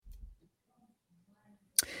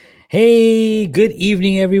Hey, good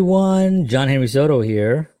evening, everyone. John Henry Soto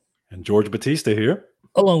here, And George Batista here.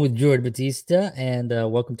 along with George Batista, and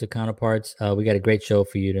welcome to Counterparts. We got a great show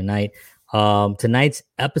for you tonight. Tonight's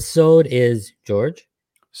episode is George.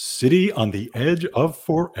 City on the Edge of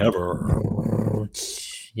Forever.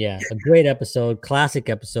 Yeah, a great episode, classic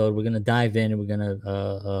episode. We're gonna dive in and we're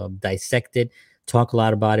gonna dissect it, talk a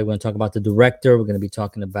lot about it. We're gonna talk about the director. We're gonna be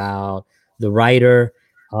talking about the writer,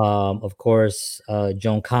 of course,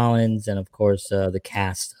 Joan Collins, and of course, the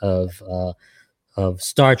cast of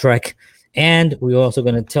Star Trek. And we're also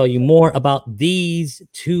going to tell you more about these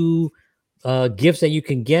two gifts that you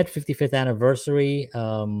can get 55th anniversary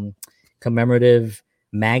commemorative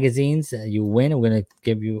magazines you win. We're going to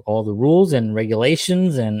give you all the rules and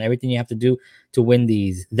regulations and everything you have to do to win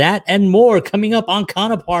these. That and more coming up on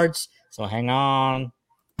Counterparts. So hang on.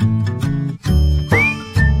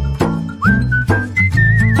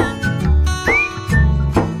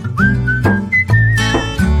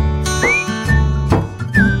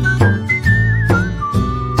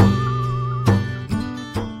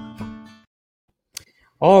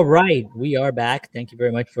 All right, we are back. Thank you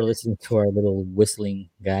very much for listening to our little whistling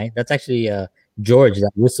guy. That's actually George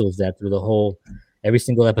that whistles that through the whole, every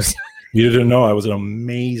single episode. You didn't know I was an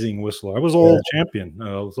amazing whistler. I was all champion.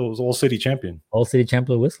 I was all city champion. All city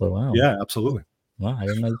champion whistler. Wow. Yeah, absolutely. Wow, I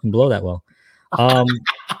didn't know you can blow that well.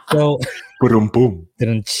 So Boom, boom.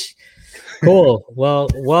 Cool. Well,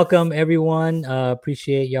 welcome everyone.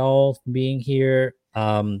 Appreciate y'all being here.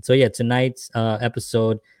 So yeah, tonight's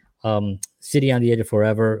episode, City on the Edge of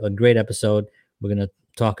Forever, a great episode. We're gonna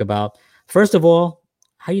talk about. First of all,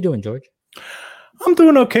 how you doing, George? I'm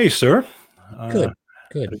doing okay, sir. Good.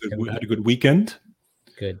 Had a good weekend.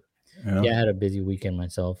 Good. Yeah, I had a busy weekend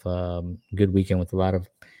myself. Good weekend with a lot of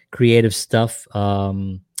creative stuff.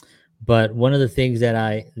 But one of the things that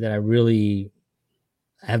I really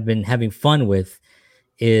have been having fun with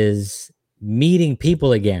is meeting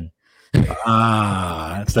people again.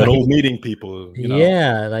 It's that old meeting people.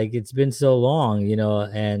 Yeah, like it's been so long,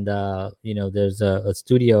 and there's a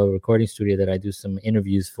recording studio that I do some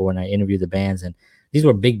interviews for, and I interview the bands, and these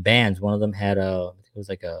were big bands. One of them had I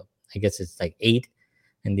guess it's like 8,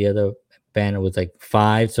 and the other band was like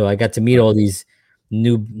 5. So I got to meet all these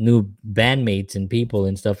new bandmates and people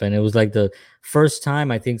and stuff, and it was like the first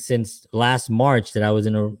time I think since last March that I was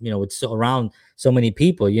in around so many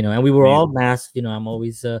people, and we were all masked. I'm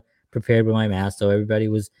always prepared with my mask, so everybody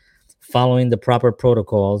was following the proper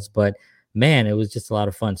protocols. But man, it was just a lot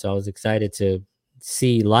of fun. So I was excited to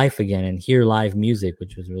see life again and hear live music,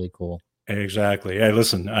 which was really cool. Exactly. Hey,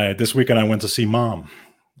 listen, this weekend I went to see Mom.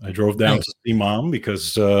 I drove down to see Mom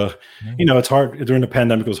because, it's hard during the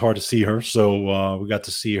pandemic. It was hard to see her. So we got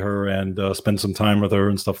to see her and spend some time with her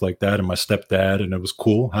and stuff like that. And my stepdad, and it was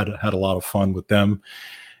cool. Had a lot of fun with them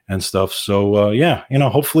and stuff. So,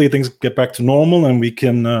 hopefully things get back to normal and we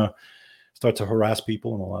can start to harass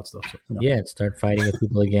people and all that stuff. So, Yeah, start fighting with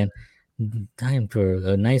people again. Time for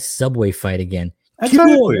a nice subway fight again.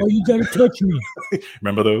 Exactly. Oh, you gotta touch me.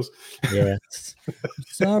 Remember those? Yeah.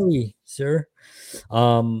 Sorry, sir.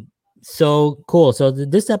 So cool. So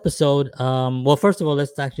this episode, well, first of all,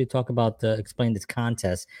 let's actually talk about explain this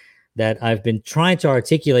contest that I've been trying to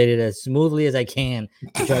articulate it as smoothly as I can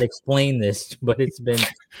to try to explain this, but it's been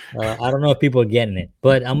I don't know if people are getting it,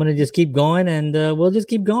 but I'm gonna just keep going, and we'll just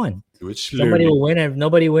keep going. Somebody will win, and if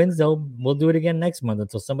nobody wins, we'll do it again next month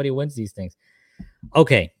until somebody wins these things.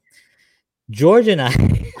 Okay. George and I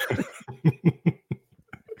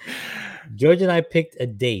picked a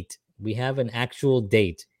date. We have an actual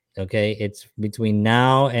date. Okay. It's between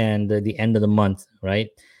now and the end of the month, right?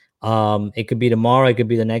 It could be tomorrow. It could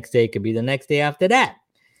be the next day. It could be the next day after that.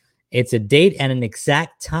 It's a date and an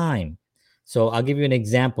exact time. So I'll give you an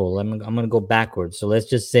example. I'm going to go backwards. So let's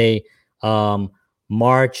just say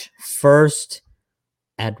March 1st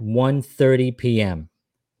at 1:30 p.m.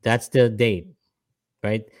 That's the date,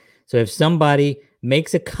 right? So if somebody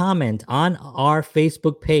makes a comment on our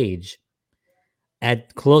Facebook page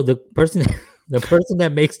the person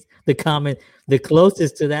that makes the comment the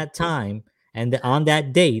closest to that time and on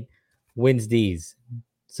that date wins these.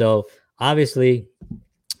 So obviously,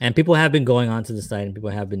 and people have been going onto the site and people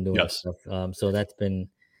have been doing stuff. So that's been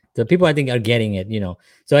the people I think are getting it,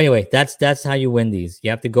 So anyway, that's how you win these. You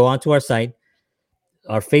have to go onto our site,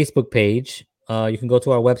 our Facebook page. You can go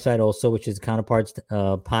to our website also, which is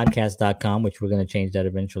counterpartspodcast.com, which we're going to change that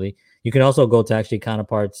eventually. You can also go to actually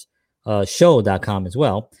counterpartsshow.com as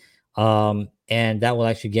well. And that will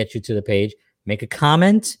actually get you to the page. Make a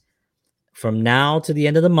comment from now to the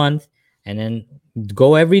end of the month, and then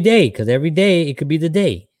go every day, because every day it could be the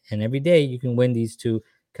day. And every day you can win these 2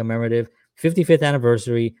 commemorative 55th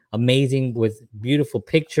anniversary, amazing with beautiful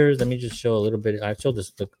pictures. Let me just show a little bit. I showed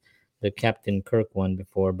this the Captain Kirk one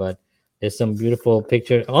before, but there's some beautiful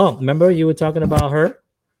picture. Oh, remember you were talking about her?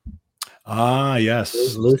 Ah,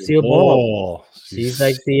 yes, Lucille Ball. She's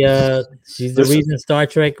like the she's the reason Star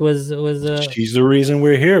Trek was she's the reason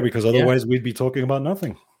we're here, because otherwise we'd be talking about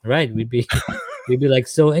nothing. Right, we'd be like,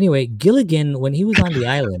 so anyway, Gilligan, when he was on the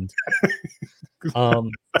island,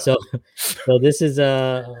 so this is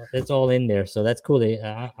it's all in there, so that's cool.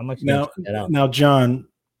 I'm actually gonna check that out. Now, John,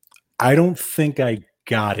 I don't think I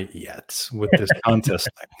got it yet with this contest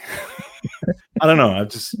thing. I don't know. I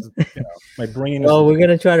just, my brain. Well, we're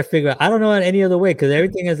gonna try to figure out. I don't know any other way, because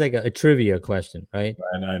everything is like a trivia question, right?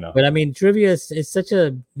 I know. But I mean, trivia is such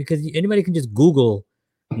a, because anybody can just Google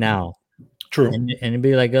now. True. And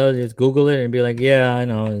be like, oh, just Google it and be like, yeah, I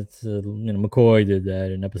know, it's McCoy did that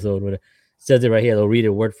in an episode. Whatever. It says it right here. They'll read it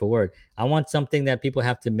word for word. I want something that people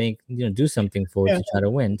have to make, do something for to try to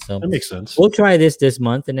win. So that makes sense. We'll try this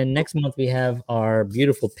month, and then next month we have our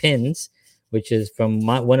beautiful pins, which is from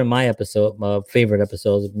one of my favorite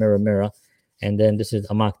episodes, Mirror Mirror. And then this is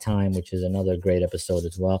Amok Time, which is another great episode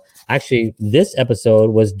as well. Actually, this episode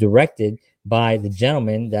was directed by the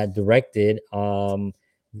gentleman that directed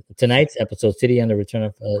tonight's episode, City on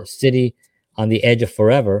the Edge of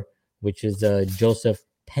Forever, which is Joseph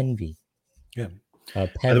Penvey. Yeah.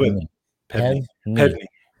 Penvey.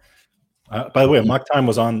 By the way, Mock Time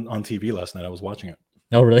was on TV last night. I was watching it.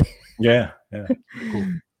 Oh, really? Yeah. Cool.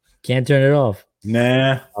 Can't turn it off.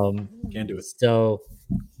 Nah. Can't do it. So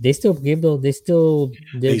they still give those. They still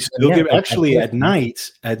give. Actually, at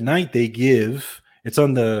night they give. It's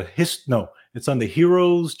on the It's on the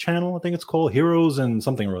Heroes channel, I think it's called Heroes and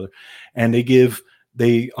something or other, and they give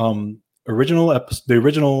the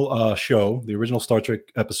original show, the original Star Trek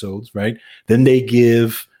episodes, right? Then they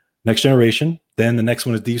give Next Generation, then the next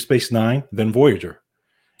one is Deep Space Nine, then Voyager,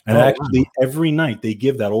 and every night they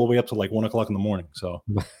give that all the way up to like 1 o'clock in the morning. So,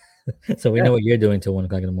 so we know what you're doing till 1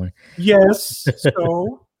 o'clock in the morning. Yes.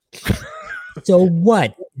 So, so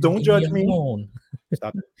what? Don't judge me.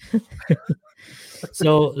 Stop it.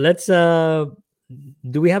 So let's do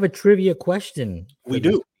we have a trivia question? We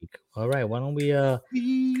do. All right, why don't we have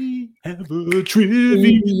a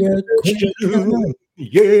trivia question?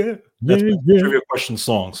 Yeah. That's my trivia question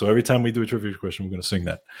song. So every time we do a trivia question, we're going to sing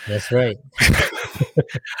that. That's right.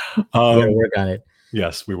 We're gonna work on it.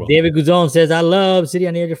 Yes, we will. David Guzon says, I love City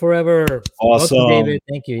on the Edge of Forever. Awesome. Welcome, David.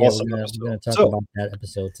 Thank you. Awesome. We're going to talk about that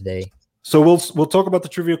episode today. So we'll talk about the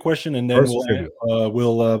trivia question, and then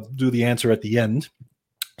we'll do the answer at the end.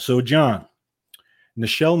 So, John,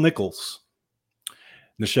 Nichelle Nichols.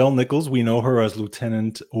 Nichelle Nichols, we know her as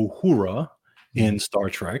Lieutenant Uhura in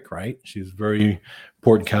Star Trek, right? She's a very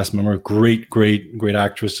important cast member, great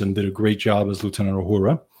actress, and did a great job as Lieutenant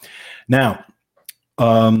Uhura. Now,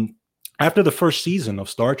 after the first season of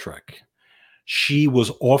Star Trek, she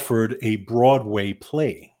was offered a Broadway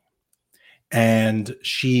play. And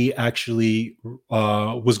she actually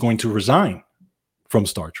was going to resign from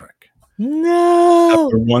Star Trek.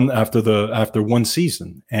 No. After one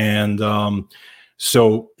season, and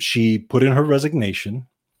so she put in her resignation,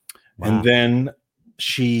 and then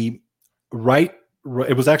it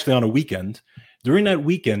was actually on a weekend. During that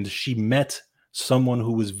weekend, she met someone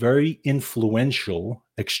who was very influential,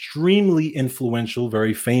 extremely influential,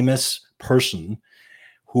 very famous person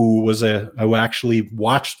who actually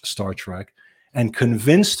watched Star Trek and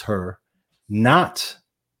convinced her not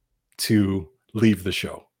to leave the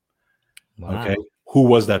show. Wow. Okay. Who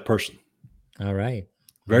was that person? All right.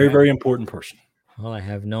 Very important person. Well, I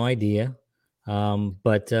have no idea.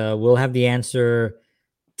 But we'll have the answer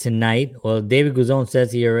tonight. Well, David Guzon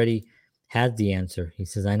says he already has the answer. He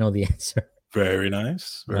says, I know the answer. Very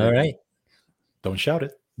nice. All right. Don't shout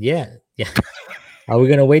it. Yeah. Are we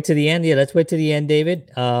going to wait to the end? Yeah, let's wait to the end, David.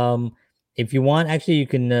 If you want, actually, you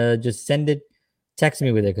can just text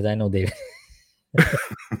me with it, because I know David.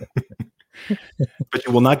 But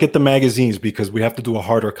you will not get the magazines, because we have to do a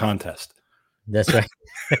harder contest. That's right.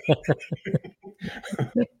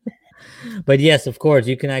 But yes, of course,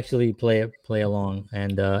 you can actually play along.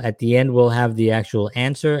 And at the end, we'll have the actual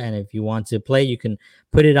answer. And if you want to play, you can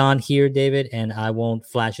put it on here, David, and I won't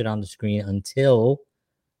flash it on the screen until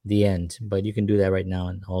the end. But you can do that right now,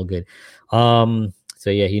 and all good. So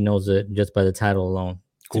yeah, he knows it just by the title alone.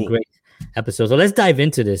 Cool. It's a great episode. So let's dive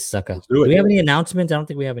into this sucker. Do we have any announcements? I don't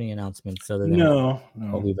think we have any announcements other than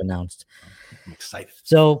what we've announced. I'm excited.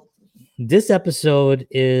 So this episode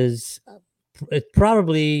it's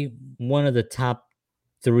probably one of the top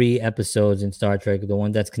 3 episodes in Star Trek, the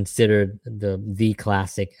one that's considered the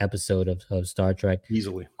classic episode of Star Trek.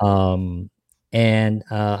 Easily. and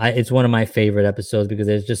it's one of my favorite episodes because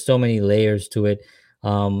there's just so many layers to it.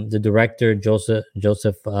 The director Joseph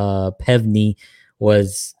Pevney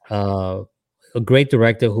was a great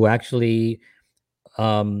director who actually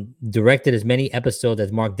directed as many episodes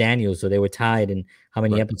as Mark Daniels, so they were tied in how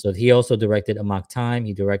many episodes. He also directed Amok Time.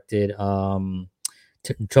 He directed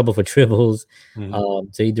Trouble for Tribbles.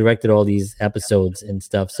 So he directed all these episodes and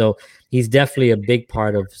stuff. So he's definitely a big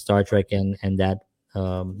part of Star Trek and that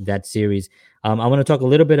series. I want to talk a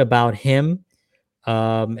little bit about him,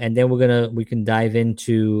 and then we can dive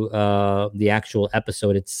into the actual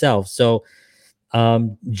episode itself. So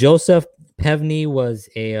Joseph Pevney was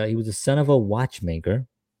he was the son of a watchmaker,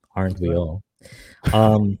 aren't we all?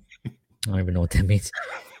 I don't even know what that means.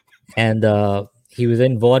 And he was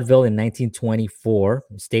in vaudeville in 1924,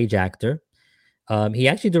 stage actor. He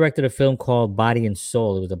actually directed a film called Body and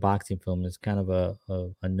Soul. It was a boxing film. It's kind of a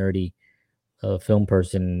nerdy film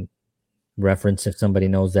person reference if somebody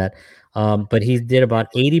knows that. But he did about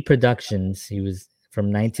 80 productions. He was from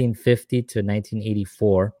 1950 to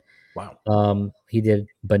 1984. Wow. He did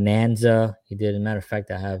Bonanza. He did, as a matter of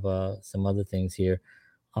fact, I have some other things here.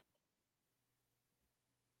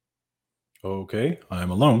 Okay, I'm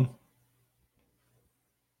alone.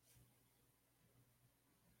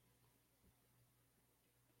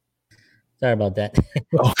 Sorry about that.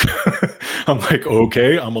 I'm like,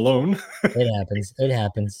 okay, I'm alone. It happens. It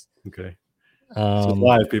happens. Okay. So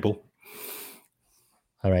live, people.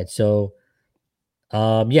 All right. So,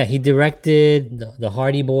 yeah, he directed the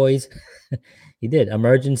Hardy Boys. He did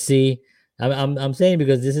Emergency. I'm saying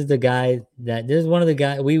because this is one of the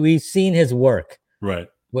guys we've seen his work. Right.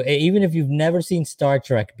 Well, even if you've never seen Star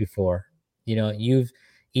Trek before, you've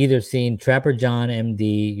either seen Trapper John,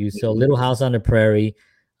 MD, you saw Little House on the Prairie,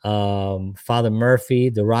 Father Murphy,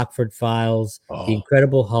 The Rockford Files, The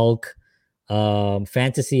Incredible Hulk,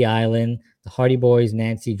 Fantasy Island, The Hardy Boys,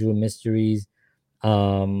 Nancy Drew Mysteries,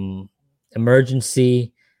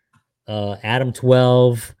 Emergency, Adam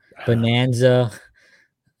 12, Bonanza,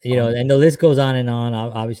 and the list goes on and on.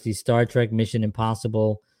 Obviously, Star Trek, Mission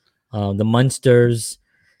Impossible, The Munsters,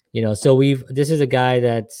 so this is a guy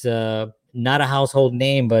that's not a household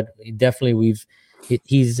name, but definitely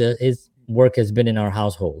his work has been in our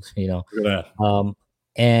household, Look at that.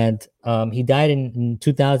 And he died in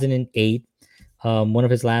 2008. One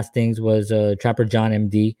of his last things was Trapper John,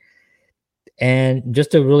 MD. And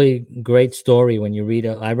just a really great story when you read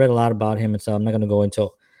I read a lot about him, and so I'm not going to go into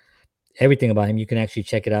everything about him. You can actually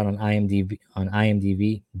check it out on IMDb.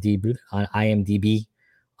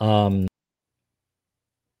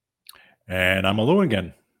 And I'm alone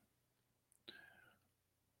again.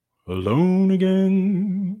 Alone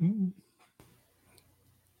again.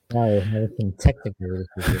 I have some technical.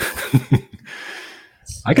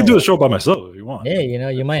 I could do a show by myself if you want. Yeah,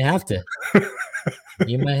 you might have to.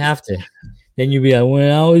 You might have to. Then you'll be like,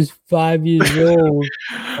 when I was 5 years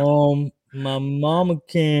old, my mama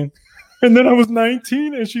came. And then I was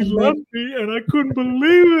 19 and she left me and I couldn't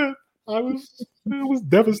believe it. I was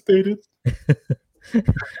devastated.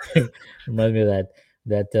 Reminds me of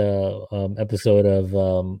that episode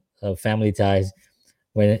of Family Ties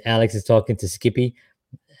when Alex is talking to Skippy.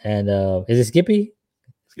 And is it Skippy?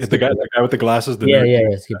 It's the guy with the glasses.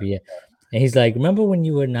 Yeah, Skippy, yeah. And he's like, remember when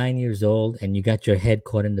you were 9 years old and you got your head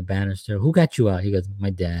caught in the banister? Who got you out? He goes, my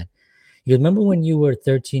dad. He goes, remember when you were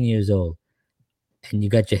 13 years old and you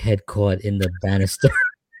got your head caught in the banister?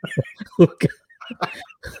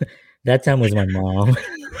 That time was my mom.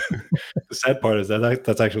 The sad part is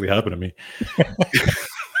that's actually happened to me.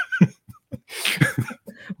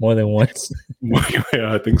 More than once.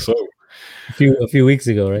 Yeah, I think so. A few weeks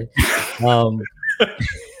ago, right?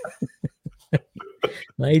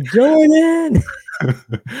 Like, Jordan,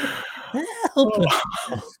 help.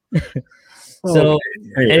 So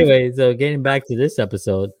anyway, so getting back to this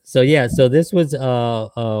episode. So this was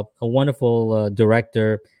a wonderful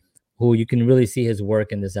director who you can really see his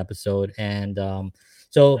work in this episode. And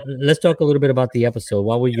so let's talk a little bit about the episode.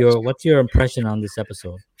 What's your impression on this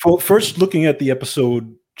episode? Well, first looking at the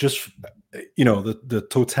episode, just the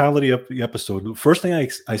totality of the episode, the first thing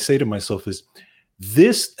I say to myself is,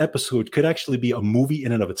 this episode could actually be a movie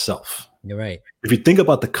in and of itself. You're right. If you think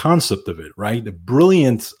about the concept of it, right? The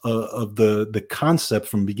brilliance of the concept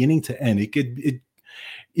from beginning to end,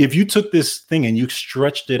 if you took this thing and you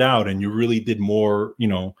stretched it out and you really did more,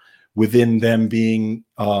 within them being,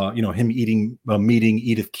 him meeting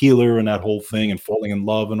Edith Keeler and that whole thing and falling in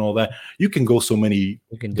love and all that, you can go so many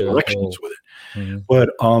directions with it. Mm-hmm.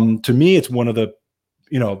 But to me, it's one of the,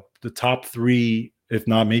 the top three, if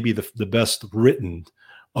not maybe the best written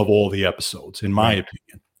of all the episodes, in my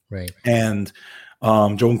opinion. Right. And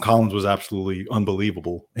Joan Collins was absolutely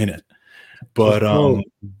unbelievable in it. But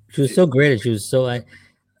she was so great. She was so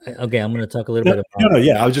okay, I'm going to talk a little bit about. No,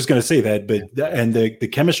 yeah, I was just going to say that, but and the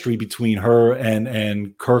chemistry between her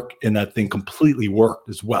and Kirk in that thing completely worked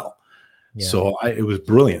as well. Yeah. So it was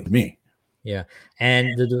brilliant to me. Yeah, and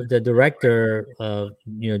the director,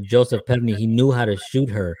 Joseph Pevney, he knew how to shoot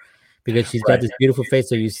her because she's got this beautiful face.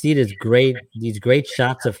 So you see these great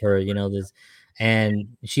shots of her, and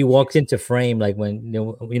she walks into frame like when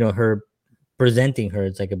her presenting her,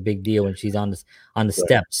 it's like a big deal when she's on the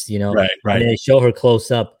steps, right. And they show her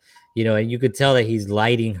close up, and you could tell that he's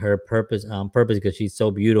lighting her on purpose because she's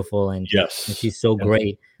so beautiful and she's so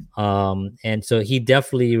great. And so he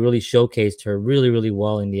definitely really showcased her really, really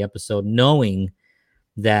well in the episode, knowing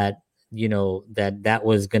that, that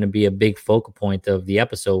was going to be a big focal point of the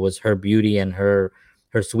episode was her beauty and her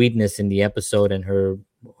sweetness in the episode and her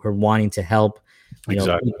wanting to help,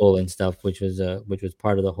 people and stuff, which was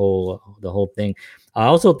part of the whole thing. I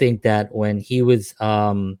also think that when he was,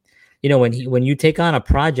 when you take on a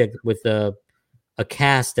project with a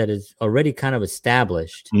cast that is already kind of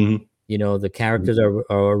established, the characters are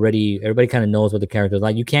already, everybody kind of knows what the characters are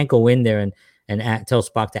like. You can't go in there and tell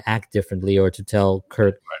Spock to act differently or to tell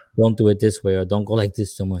Kirk, don't do it this way or don't go like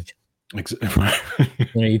this so much.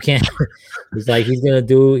 You can't. It's like he's gonna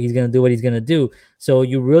do what he's gonna do. So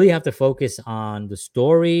you really have to focus on the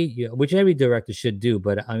story, which every director should do.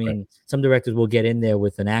 But I mean, some directors will get in there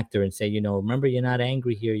with an actor and say, remember, you're not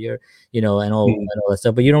angry here, you're, and all that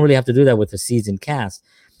stuff. But you don't really have to do that with a seasoned cast.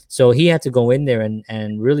 So he had to go in there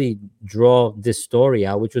and really draw this story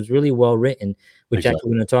out, which was really well written. Which actually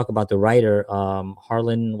we're going to talk about the writer,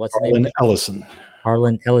 Harlan. What's his name? Ellison.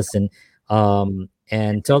 Harlan Ellison.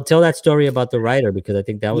 And tell that story about the writer, because I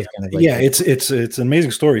think that was kind of like it's an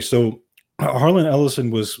amazing story. So Harlan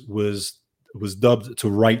Ellison was dubbed to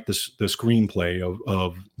write the screenplay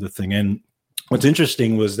of the thing. And what's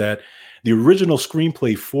interesting was that the original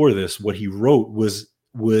screenplay for this, what he wrote was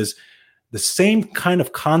the same kind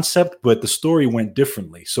of concept, but the story went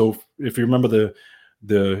differently. So if you remember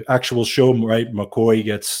the actual show, right, McCoy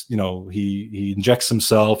gets, he injects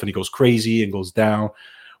himself and he goes crazy and goes down.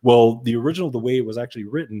 Well, the way it was actually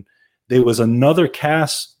written, there was another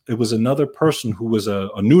cast. It was another person who was a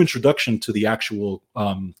new introduction to the actual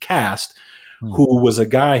cast, who was a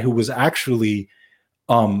guy who was actually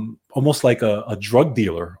almost like a drug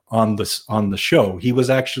dealer on the show. He was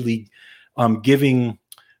actually giving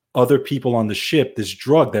other people on the ship this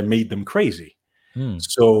drug that made them crazy.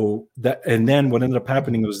 So and then what ended up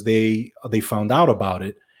happening was they found out about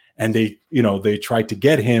it. And they tried to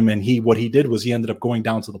get him, and what he did was he ended up going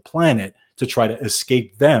down to the planet to try to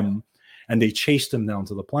escape them, and they chased him down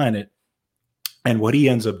to the planet. And what he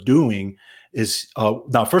ends up doing is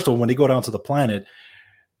now, first of all, when they go down to the planet,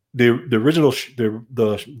 the original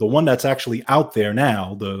the one that's actually out there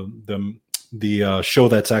now, the show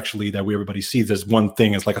that's actually that everybody sees, there's one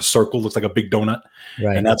thing, it's like a circle, looks like a big donut,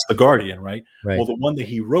 and that's the Guardian, right? Well, the one that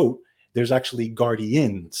he wrote, there's actually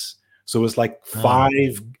Guardians. So it's like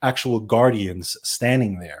 5 actual Guardians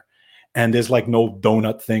standing there, and there's like no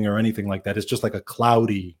donut thing or anything like that. It's just like a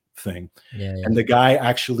cloudy thing. And the guy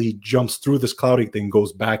actually jumps through this cloudy thing,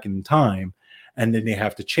 goes back in time, and then they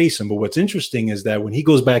have to chase him. But what's interesting is that when he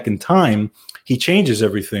goes back in time, he changes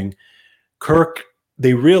everything. Kirk,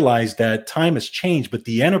 they realize that time has changed, but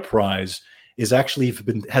the Enterprise is actually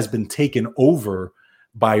has been taken over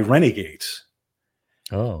by renegades.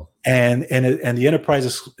 Oh. And the Enterprise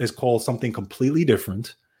is called something completely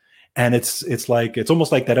different, and it's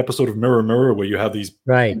almost like that episode of Mirror Mirror where you have these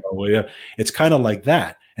it's kind of like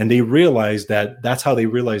that, and they realize that's how they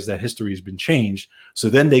realize that history has been changed. So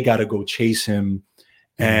then they got to go chase him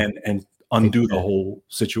and undo the whole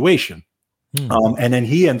situation, and then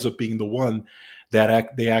he ends up being the one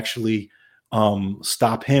that they actually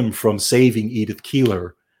stop him from saving Edith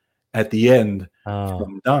Keeler at the end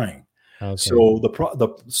from dying. Okay. So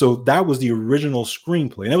that was the original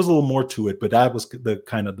screenplay, and there was a little more to it, but that was the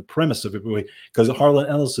kind of the premise of it, because Harlan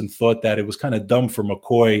Ellison thought that it was kind of dumb for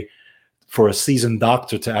McCoy, for a seasoned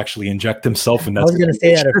doctor, to actually inject himself in that. I was going to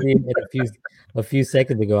say that a few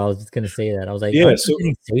seconds ago. I was just going to say that. I was like, so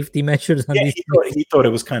safety measures on these. He thought it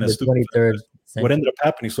was kind of stupid. 23rd century. What ended up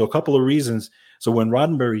happening? So a couple of reasons. So when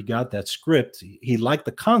Roddenberry got that script, he liked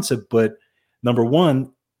the concept, but number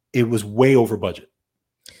one, it was way over budget.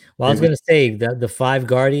 Well, I was going to say that the 5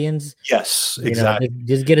 Guardians. Yes, exactly.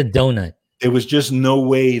 Just get a donut. There was just no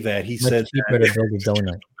way that he said cheaper to build a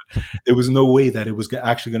donut. There was no way that it was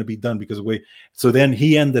actually going to be done because of the way. So then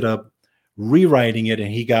he ended up rewriting it,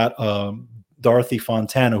 and he got Dorothy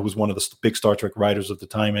Fontana, who's one of the big Star Trek writers of the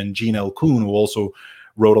time, and Gene L. Kuhn, who also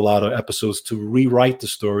wrote a lot of episodes to rewrite the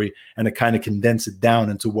story and to kind of condense it down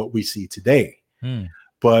into what we see today.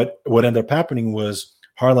 But what ended up happening was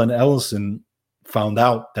Harlan Ellison found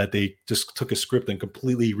out that they just took a script and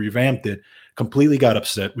completely revamped it, completely got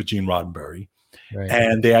upset with Gene Roddenberry. Right.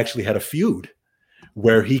 And they actually had a feud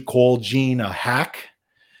where he called Gene a hack.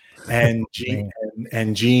 And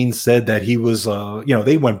Gene said that he was,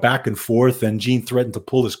 they went back and forth, and Gene threatened to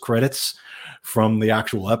pull his credits from the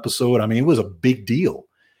actual episode. I mean, it was a big deal.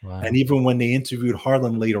 Wow. And even when they interviewed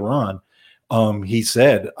Harlan later on, he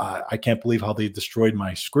said, I can't believe how they destroyed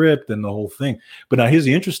my script and the whole thing. But now here's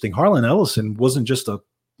the interesting: Harlan Ellison wasn't just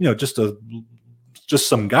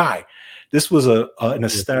some guy. This was an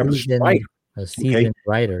established writer. A seasoned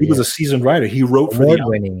writer. He was a seasoned writer. He wrote for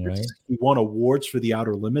award-winning, right? He won awards for The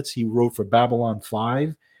Outer Limits. He wrote for Babylon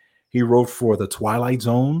 5. He wrote for The Twilight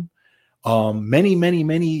Zone.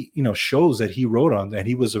 Many shows that he wrote on. And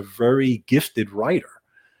he was a very gifted writer.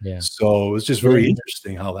 Yeah. So it was just very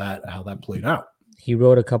interesting how that played out. He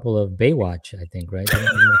wrote a couple of Baywatch, I think, right?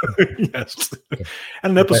 Yes. Yeah.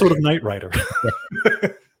 And an episode of Knight Rider.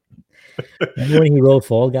 Remember when he wrote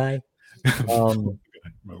Fall Guy?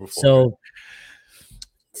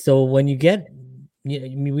 So when you get,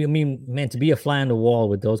 man, to be a fly on the wall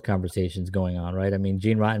with those conversations going on, right? I mean,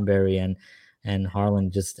 Gene Roddenberry and Harlan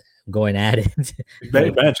just going at it.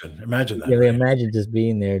 Imagine that. Yeah, right? Imagine just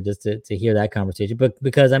being there just to hear that conversation. But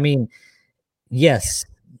because, I mean, yes,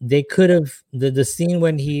 they could have the scene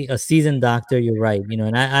when a seasoned doctor, you're right,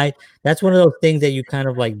 and I that's one of those things that you kind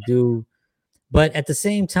of like do, but at the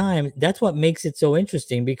same time, that's what makes it so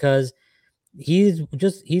interesting, because he is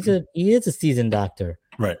a seasoned doctor,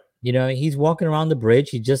 right? He's walking around the bridge.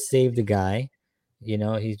 He just saved the guy,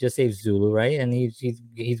 he just saved Zulu, right? And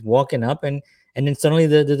he's walking up, and then suddenly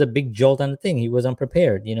there's a big jolt on the thing. He was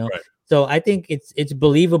unprepared, Right. So I think it's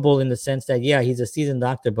believable in the sense that, yeah, he's a seasoned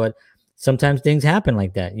doctor, but sometimes things happen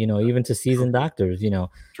like that, even to seasoned doctors,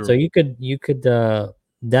 True. So you could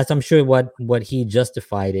that's, I'm sure, what he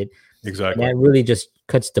justified it. Exactly. And that really just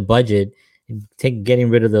cuts the budget. Getting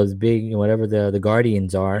rid of those big, whatever the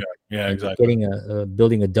Guardians are. Yeah, exactly.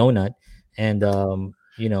 Building a donut and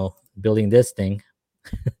building this thing.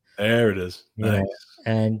 There it is. Nice.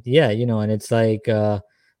 And yeah, and it's like this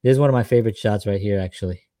is one of my favorite shots right here,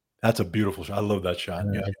 actually. That's a beautiful shot. I love that shot.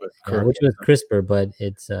 Which was crisper, but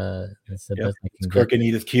it's the best I can get. Kirk and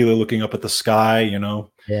Edith Keeler looking up at the sky,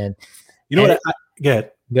 Yeah. What?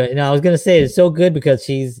 I was gonna say it's so good because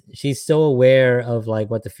she's so aware of like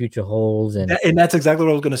what the future holds, and that's exactly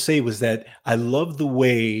what I was gonna say, was that I love the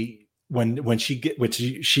way when she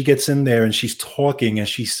gets in there and she's talking and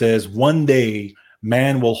she says, one day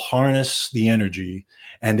man will harness the energy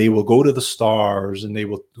and they will go to the stars and they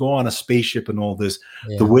will go on a spaceship and all this.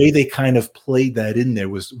 Yeah. The way they kind of played that in there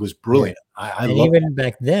was brilliant. Yeah. I love even that.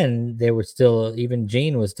 Back then, even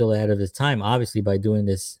Gene was still ahead of his time, obviously, by doing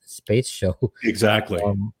this space show. Exactly.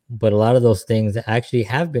 But a lot of those things actually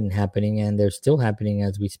have been happening, and they're still happening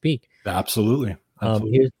as we speak. Absolutely.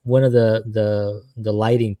 Here's one of the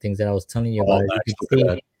lighting things that I was telling you about. You can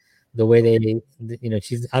see the way they,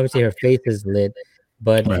 she's obviously, her face is lit.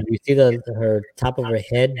 But right. You see her top of her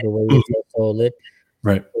head, the way it's also lit.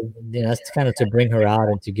 Right. That's kind of to bring her out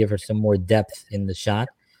and to give her some more depth in the shot.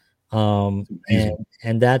 And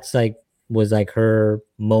that's was her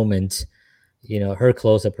moment, her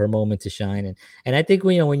close up, her moment to shine. And I think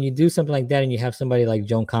when you do something like that and you have somebody like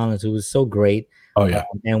Joan Collins, who was so great. Oh yeah.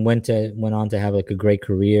 And went on to have like a great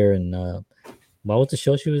career. And what was the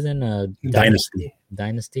show she was in?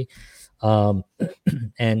 Dynasty.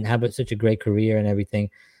 And have such a great career and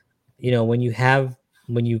everything, when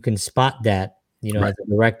you can spot that, right. As a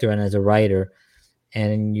director and as a writer,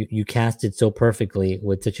 and you cast it so perfectly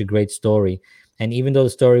with such a great story. And even though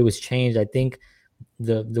the story was changed, I think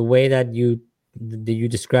the way that you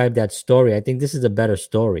described that story, I think this is a better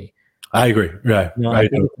story. I agree. Right.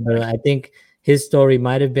 I think his story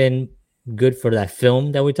might have been good for that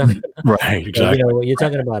film that we're talking about. Right, exactly. But, you're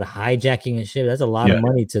talking about hijacking a ship. That's a lot of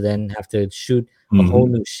money to then have to shoot a whole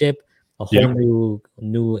new ship, a whole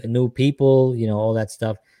new people, all that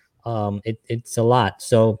stuff. It's a lot.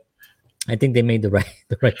 So I think they made the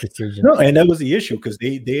right decision. No, and that was the issue, because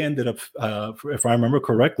they ended up, if I remember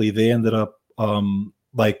correctly, they ended up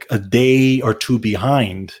like a day or two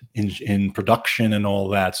behind in production and all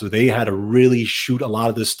that. So they had to really shoot a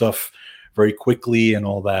lot of this stuff very quickly and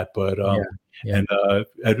all that. But and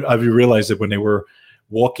I've realized that when they were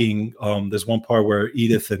walking, there's one part where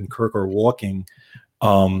Edith and Kirk are walking.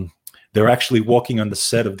 They're actually walking on the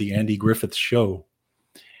set of the Andy Griffith show.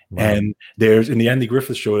 Wow. And in the Andy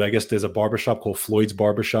Griffith show, I guess there's a barbershop called Floyd's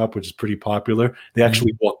Barbershop, which is pretty popular. They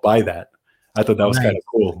actually walk by that I thought that was kind Nice. of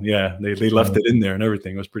cool. Yeah, they left it in there and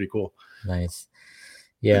everything. It was pretty cool. Nice.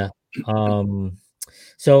 Yeah.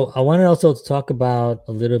 So I wanted also to talk about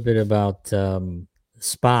a little bit about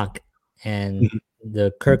Spock and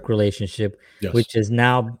the Kirk relationship, Yes. which is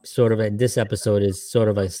now sort of in this episode is sort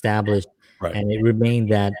of established, Right. and it remained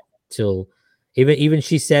that till even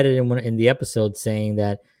she said it in the episode, saying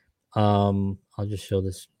that I'll just show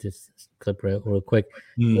this clip real quick.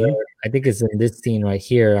 Where I think it's in this scene right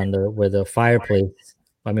here on where the fireplace,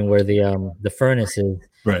 where the furnace is,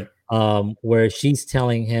 Right. where she's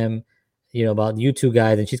telling him, about you two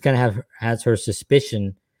guys, and she's kind of has her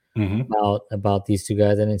suspicion about these two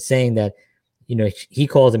guys, and it's saying that, he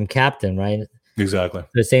calls him captain, right? Exactly.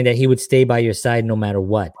 They're saying that he would stay by your side no matter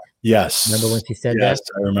what. Yes. Remember when she said that? Yes,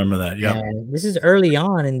 I remember that. Yeah. And this is early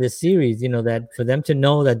on in this series, that for them to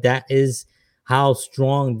know that is how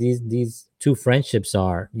strong these two friendships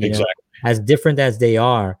are, exactly. As different as they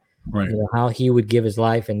are, right. How he would give his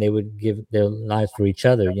life and they would give their lives for each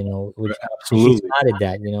other, which absolutely she spotted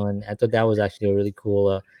that, and I thought that was actually a really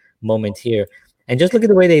cool moment here. And just look at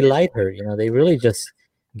the way they light her, they really just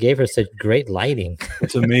gave her such great lighting.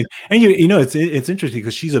 It's amazing. And it's interesting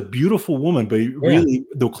because she's a beautiful woman, but really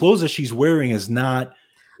the clothes that she's wearing is not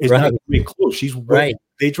great clothes. She's right.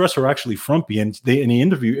 They dress her actually frumpy, and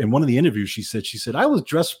in one of the interviews she said I was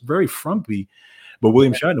dressed very frumpy, but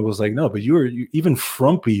William Shatner was like, no, but you're even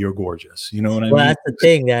frumpy, you're gorgeous. You know what I mean? Well, that's the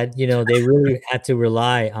thing that they really had to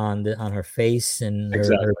rely on her face and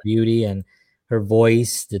her beauty and her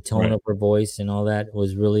voice, the tone of her voice, and all that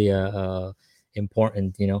was really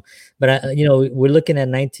important, but we're looking at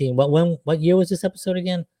 19. What year was this episode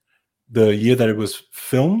again? The year that it was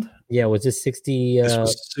filmed. Yeah, was this 60? This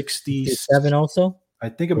was 67 also. I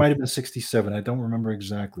think it might have been 67. I don't remember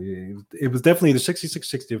exactly. It was definitely the 66,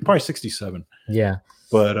 60, probably 67. Yeah,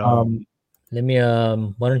 but let me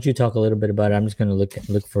why don't you talk a little bit about it? I'm just going to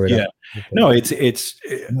look for it. Yeah, no, it's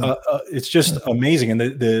just amazing. And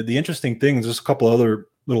the interesting thing is just a couple other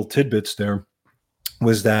little tidbits there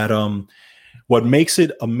was that what makes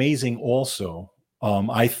it amazing also,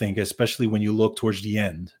 I think, especially when you look towards the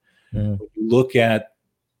end, when you look at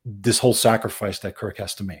this whole sacrifice that Kirk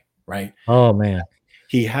has to make, right? Oh man.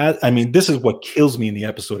 This is what kills me in the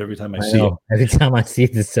episode every time I see it. Every time I see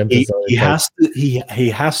this episode, he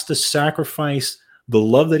has to sacrifice the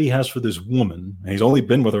love that he has for this woman, and he's only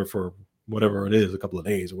been with her for whatever it is, a couple of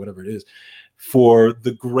days or whatever it is, for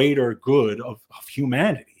the greater good of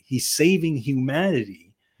humanity. He's saving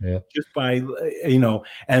humanity just by,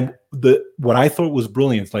 and what I thought was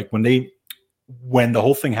brilliant, like when the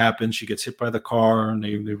whole thing happens, she gets hit by the car and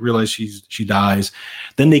they realize she dies.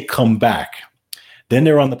 Then they come back. Then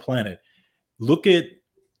they're on the planet. Look at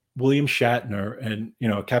William Shatner and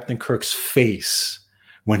Captain Kirk's face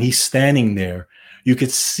when he's standing there. You could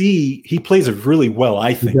see he plays it really well.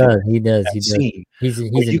 I think he does. You can see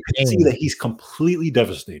that he's completely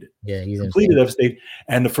devastated. Yeah, he's completely devastated.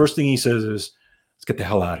 And the first thing he says is, "Let's get the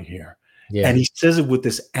hell out of here." Yeah. And he says it with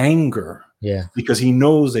this anger. Yeah. Because he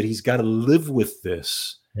knows that he's got to live with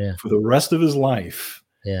this for the rest of his life.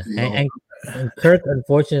 Yeah. And Kirk,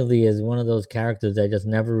 unfortunately, is one of those characters that just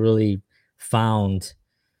never really found,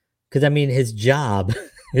 because his job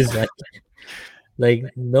is like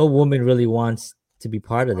no woman really wants to be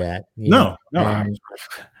part of that. No. And,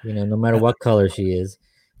 no matter what color she is.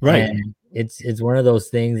 Right. And it's one of those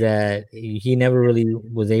things that he never really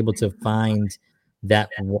was able to find that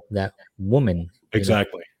woman.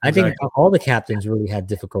 Exactly. I think all the captains really had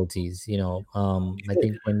difficulties. I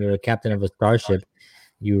think when you're a captain of a starship,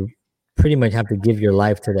 you pretty much have to give your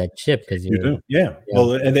life to that ship because you do. Yeah.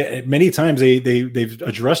 Well, and many times they've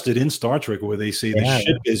addressed it in Star Trek where they say the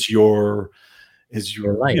ship is your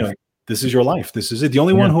life. This is your life. This is it. The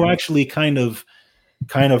only one who actually kind of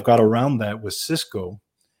got around that was Sisko,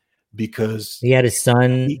 because he had his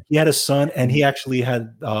son. He had a son, and he actually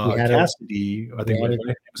had Cassidy. I think it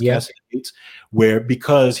was Cassidy Gates,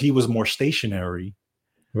 because he was more stationary.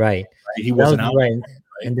 Right. He wasn't out. Right.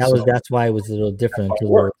 And that's why it was a little different.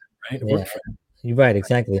 You're right.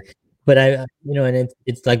 Exactly. But and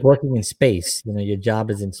it's like working in space. Your job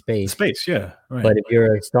is in space. Space, yeah. Right. But if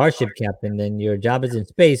you're a starship captain, then your job is in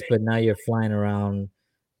space, but now you're flying around,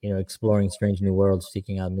 exploring strange new worlds,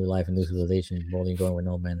 seeking out new life and new civilizations, boldly going where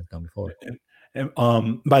no man has gone before. And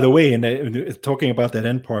by the way, and talking about that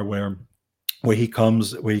end part where he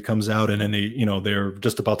comes out, and then they're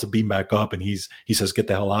just about to beam back up, and he says, "Get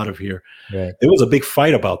the hell out of here." Right. There was a big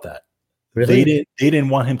fight about that. Really? They didn't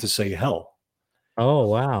want him to say hell. Oh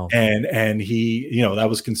wow! And he, that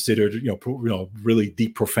was considered, really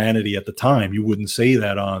deep profanity at the time. You wouldn't say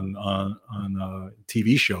that on a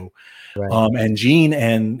TV show. Right. And Gene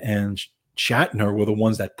and Shatner were the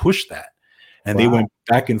ones that pushed that. And Wow. they went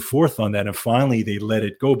back and forth on that. And finally they let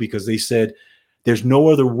it go because they said there's no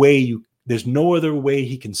other way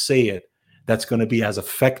he can say it that's going to be as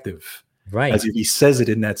effective as if he says it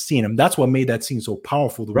in that scene. And that's what made that scene so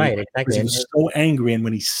powerful. Right, exactly. Because he was so angry. And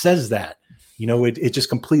when he says that, you know, it just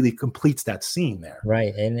completely completes that scene there.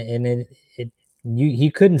 Right. And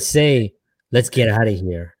he couldn't say, let's get out of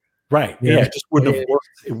here. Right. Yeah, it just wouldn't have worked.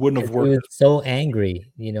 It wouldn't have worked. He was so angry,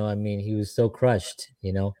 you know, I mean, he was so crushed,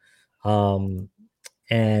 you know.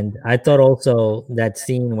 And I thought also that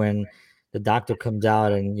scene when the doctor comes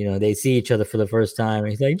out and, you know, they see each other for the first time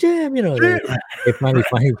and he's like, Jim, you know, they finally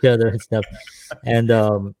find each other and stuff. And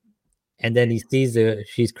then he sees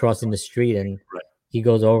she's crossing the street and he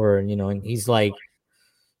goes over and, you know, and he's like,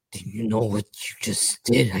 do you know what you just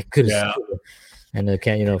did? I could have. Yeah. And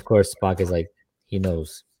you know, of course, Spock is like, he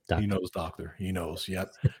knows. Doctor. He knows, Doctor. He knows.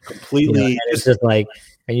 Yep. Completely. You know, it's just like,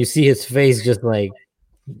 and you see his face just like,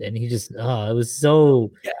 and he just, it was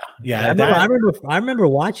so. Yeah. I remember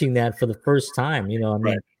watching that for the first time. You know, I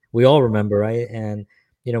mean, we all remember, right? And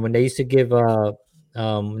you know, when they used to give,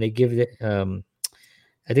 they give it, I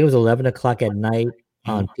think it was 11 o'clock at night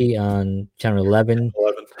on channel 11,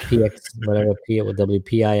 PX, whatever,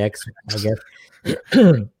 WPIX, I guess.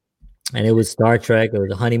 And it was Star Trek, it was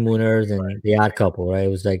the Honeymooners and The Odd Couple, right? It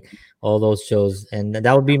was like all those shows, and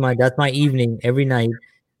that would be that's my evening every night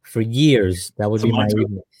for years. That would be my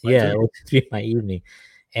evening. Yeah, it would be my evening.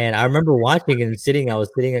 And I remember watching and sitting. I was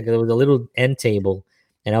sitting. There was a little end table,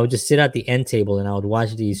 and I would just sit at the end table and I would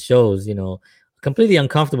watch these shows. You know, completely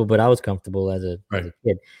uncomfortable, but I was comfortable as a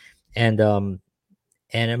kid. And I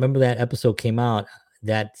remember that episode came out.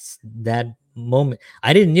 That moment,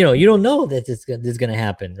 I didn't, you know, you don't know that this is going to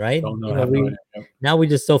happen, right? Don't know, you know, now we're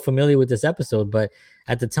just so familiar with this episode, but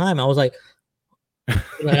at the time I was like, I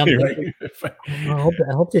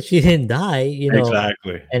hope that she didn't die, you know.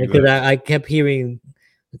 Exactly. And because I kept hearing,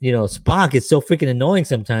 you know, Spock is so freaking annoying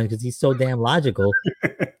sometimes because he's so damn logical.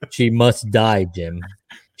 She must die, Jim.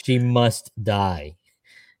 She must die.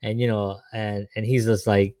 And you know, and he's just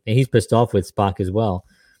like, and he's pissed off with Spock as well.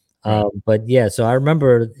 But yeah, so I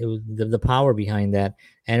remember it was the power behind that,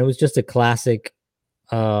 and it was just a classic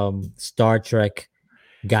Star Trek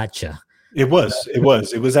gotcha. It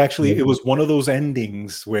was actually, it was one of those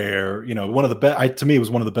endings where, you know, one of the best, to me, it was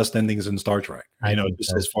one of the best endings in Star Trek, you know,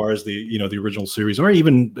 just as far as the, you know, the original series, or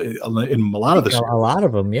even in a lot of a lot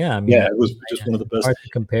of them. Yeah. I mean, it was just one of the best. Hard to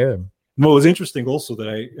compare them. Well, it was interesting also that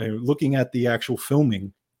I looking at the actual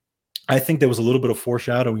filming, I think there was a little bit of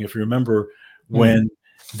foreshadowing. If you remember when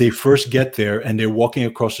they first get there and they're walking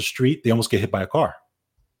across the street, they almost get hit by a car.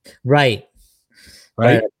 Right.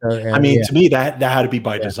 I mean, to me, that had to be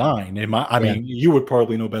by design. I mean, you would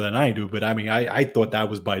probably know better than I do, but I mean, I thought that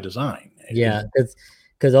was by design. Yeah,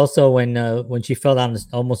 because also when she fell down,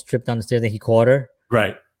 almost tripped on the stairs, and he caught her.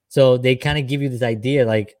 Right. So they kind of give you this idea,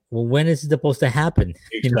 like, well, when is it supposed to happen?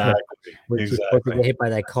 Exactly. You know, was she supposed to get hit by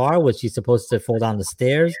that car? Was she supposed to fall down the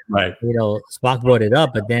stairs? Right. You know, Spock brought it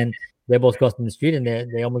up, but then they both crossing the street and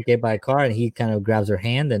they almost get by a car, and he kind of grabs her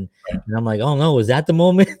hand, and I'm like, oh no, was that the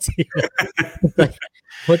moment? Like,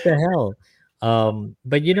 what the hell?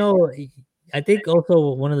 But you know, I think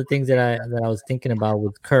also one of the things that I was thinking about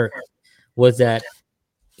with Kirk was that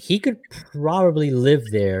he could probably live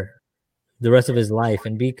there the rest of his life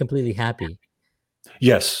and be completely happy.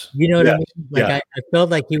 Yes. You know what I mean? Like I felt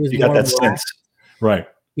like he was more got that sense. Right.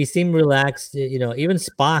 He seemed relaxed. You know, even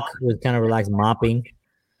Spock was kind of relaxed, mopping.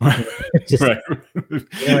 Just, right.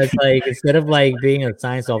 You know, it's like instead of like being a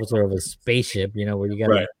science officer of a spaceship, you know, where you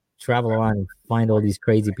got to travel around and find all these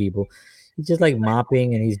crazy people, he's just like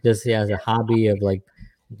mopping, and he has a hobby of like,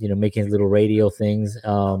 you know, making little radio things.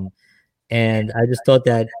 And I just thought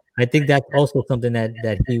that I think that's also something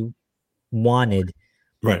that he wanted.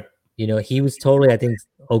 Right. You know, he was totally, I think,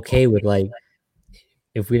 okay with like,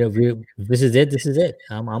 if this is it, this is it.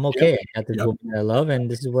 I'm okay. I got the woman I love, and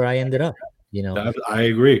this is where I ended up. You know, I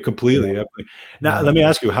agree completely. Now, let me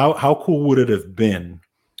ask you, how cool would it have been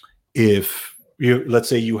if let's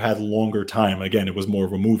say you had longer time? Again, it was more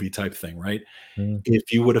of a movie type thing, right?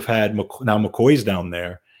 If you would have had now McCoy's down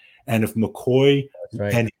there, and if McCoy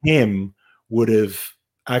and him would have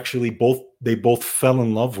actually both fell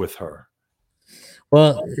in love with her.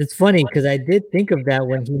 Well, it's funny because I did think of that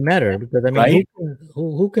when he met her, because I mean,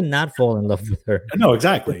 who can not fall in love with her? No,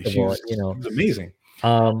 exactly. She's amazing.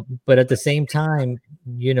 But at the same time,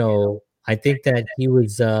 you know, I think that he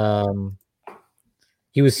was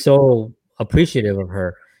so appreciative of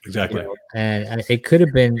her. Exactly. You know? And it could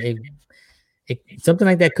have been something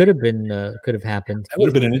like that could have happened. That would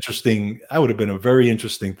have been an interesting. That would have been a very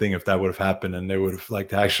interesting thing if that would have happened, and they would have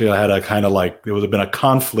like actually had a kind of like there would have been a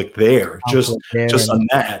conflict there, just on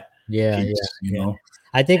that. Yeah, piece, yeah, you know.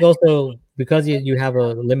 I think also because you have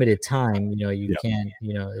a limited time, you can't,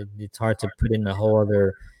 it's hard to put in a whole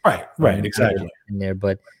other right, exactly in there,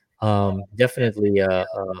 but definitely a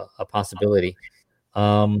possibility.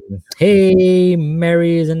 Hey,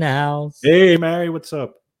 Mary is in the house. Hey, Mary, what's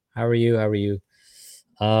up? How are you?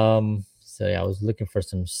 So yeah, I was looking for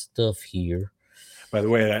some stuff here. By the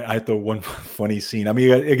way, I thought one funny scene. I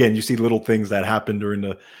mean, again, you see little things that happen during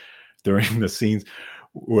the scenes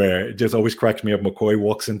where it just always cracks me up. McCoy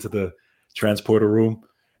walks into the transporter room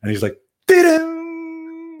and he's like, he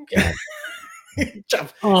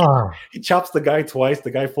chops the guy twice.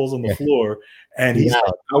 The guy falls on the floor and he's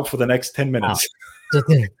out for the next 10 minutes.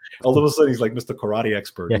 All of a sudden, he's like Mr. Karate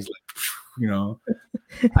expert. He's like,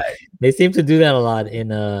 they seem to do that a lot in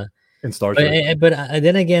Star Trek. But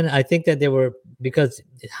then again, I think that they were, because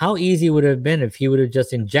how easy would it have been if he would have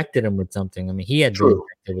just injected him with something? I mean, he had been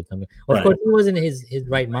injected with something. Well, of course, he wasn't in his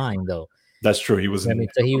right mind, though. That's true. He was. I mean,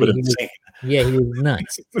 so he was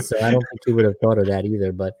nuts. So I don't think he would have thought of that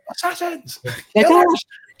either. But assassins,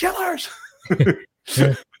 killers.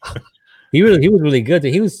 He was really good.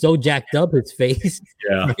 He was so jacked up, his face.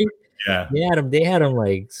 Yeah, right? Yeah. They had him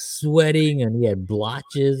like sweating, and he had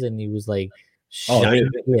blotches, and he was like.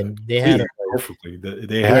 They had it perfectly.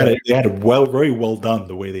 They had it very well done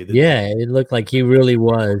the way they did. Yeah, it looked like he really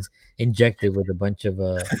was injected with a bunch of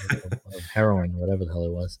heroin, whatever the hell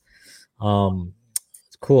it was.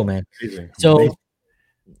 It's cool, man. Amazing.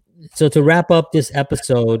 So to wrap up this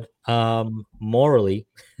episode, morally,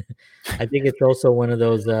 I think it's also one of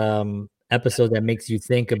those episodes that makes you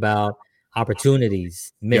think about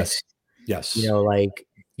opportunities missed. Yes.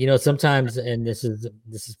 Sometimes, and this is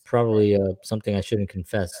probably something I shouldn't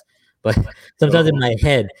confess, but sometimes in my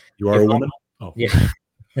head, you are a woman. Yeah,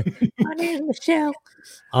 my name is Michelle.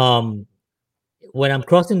 When I'm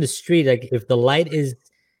crossing the street, like if the light is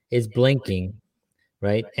blinking,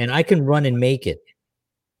 right, and I can run and make it,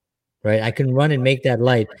 right, I can run and make that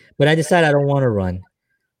light, but I decide I don't want to run,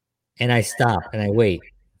 and I stop and I wait,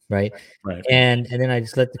 right, and then I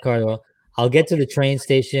just let the car go. I'll get to the train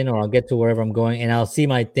station or I'll get to wherever I'm going and I'll see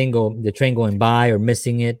the train going by or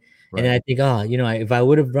missing it. Right. And then I think, if I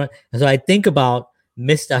would have run. And so I think about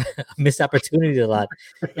missed opportunities a lot.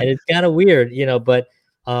 And it's kind of weird, but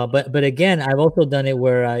again, I've also done it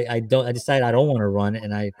where I decide I don't want to run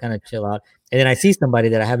and I kind of chill out. And then I see somebody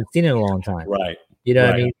that I haven't seen in a long time. Right. You know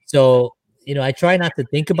what I mean? So, I try not to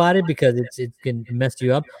think about it because it can mess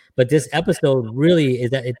you up. But this episode really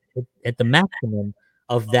is at the maximum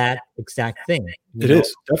of that exact thing. It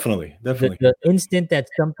is definitely. The instant that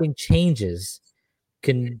something changes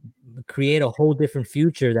can create a whole different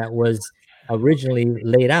future that was originally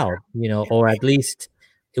laid out, or at least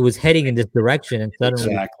it was heading in this direction, and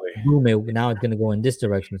suddenly, boom! Now it's going to go in this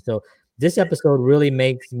direction. So this episode really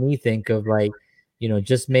makes me think of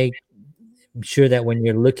just make sure that when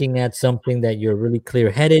you're looking at something that you're really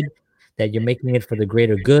clear-headed, that you're making it for the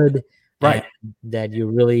greater good. Right, that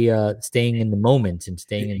you're really staying in the moment and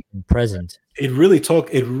staying in present. It really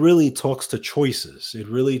talks to choices. It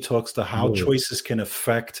really talks to how choices can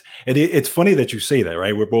affect. And it's funny that you say that,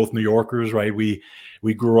 right? We're both New Yorkers, right? We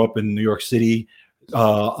grew up in New York City.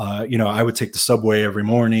 I would take the subway every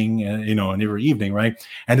morning, and every evening, right?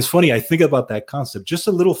 And it's funny. I think about that concept. Just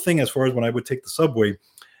a little thing as far as when I would take the subway.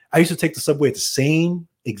 I used to take the subway at the same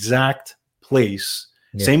exact place,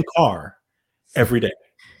 same car, every day.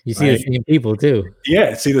 You see the same people too.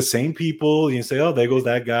 Yeah, see the same people. You say, "Oh, there goes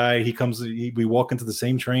that guy." He comes. We walk into the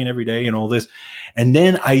same train every day, and all this. And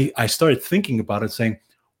then I started thinking about it, saying,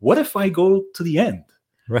 "What if I go to the end?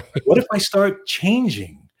 Right? What if I start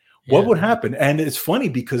changing? What would happen?" And it's funny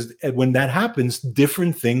because when that happens,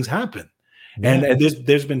 different things happen. Yeah. And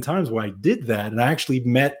there's been times where I did that, and I actually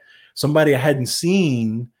met somebody I hadn't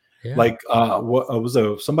seen. Yeah. Like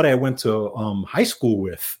somebody I went to high school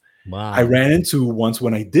with. Wow. I ran into once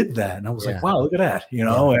when I did that, and I was like, "Wow, look at that!"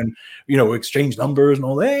 And exchange numbers and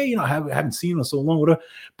all that. Hey, I haven't seen him in so long, whatever.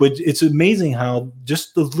 But it's amazing how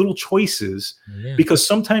just those little choices, because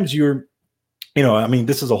sometimes you're,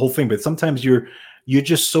 this is a whole thing, but sometimes you're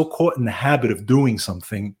just so caught in the habit of doing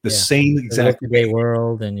something the same exact way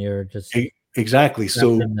world, and you're just exactly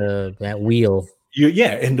so that wheel.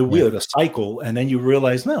 In the wheel, the cycle, and then you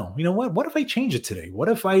realize, no, what if I change it today? What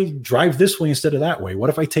if I drive this way instead of that way? What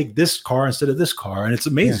if I take this car instead of this car? And it's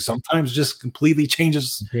amazing. Sometimes just completely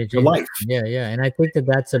changes your life. Yeah. And I think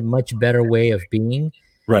that's a much better way of being.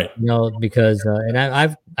 Right. Because and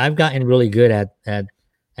I've gotten really good at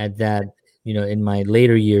that in my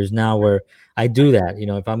later years now, where I do that.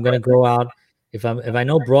 If I'm gonna go out, if I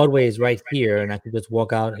know Broadway is right here and I can just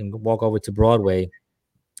walk out and walk over to Broadway,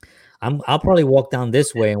 I'll probably walk down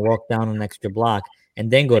this way and walk down an extra block and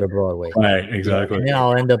then go to Broadway. Right, exactly. And then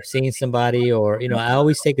I'll end up seeing somebody, or I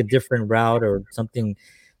always take a different route or something,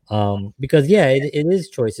 because it is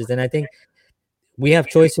choices, and I think we have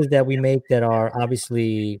choices that we make that are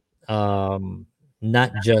obviously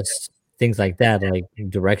not just things like that, like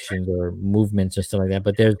directions or movements or stuff like that,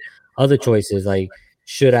 but there's other choices like,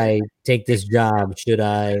 should I take this job? Should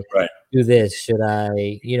I do this? Should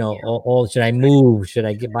I, should I move? Should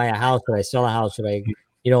I buy a house? Should I sell a house? Should I,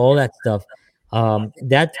 all that stuff.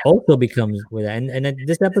 That also becomes with that. And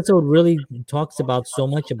this episode really talks about so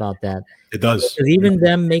much about that. It does. Because even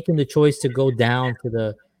them making the choice to go down to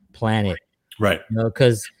the planet. Right.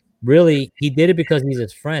 Because really he did it because he's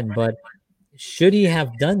his friend, but should he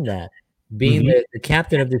have done that? Being the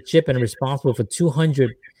captain of the ship and responsible for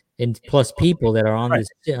 200 and plus people that are on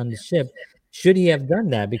the ship, should he have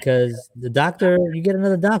done that? Because the doctor, you get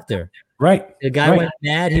another doctor. Right. The guy went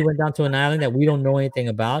mad. He went down to an island that we don't know anything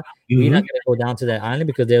about. We're not going to go down to that island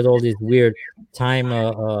because there's all these weird time,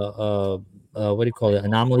 what do you call it,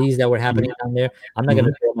 anomalies that were happening down there. I'm not going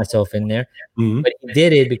to throw myself in there. But he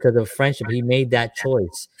did it because of friendship. He made that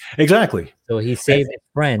choice. Exactly. So he saved a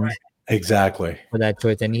friend. Exactly. For that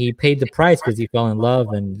choice, and he paid the price because he fell in love,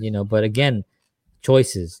 and but again,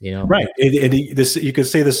 choices, Right. This, you could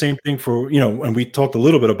say the same thing for, and we talked a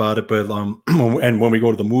little bit about it, but and when we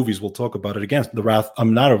go to the movies, we'll talk about it again. The Wrath,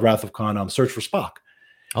 not a Wrath of Khan, Search for Spock.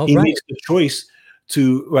 He makes the choice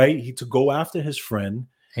to go after his friend,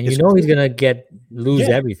 and he's gonna lose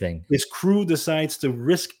everything. His crew decides to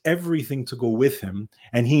risk everything to go with him,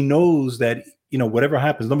 and he knows that whatever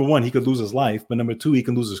happens, number one, he could lose his life, but number two, he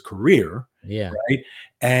can lose his career. Yeah. Right.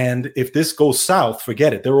 And if this goes south,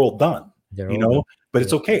 forget it. They're all done. But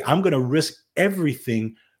it's okay. I'm going to risk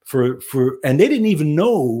everything for, and they didn't even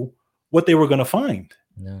know what they were going to find.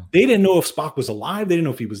 No. They didn't know if Spock was alive. They didn't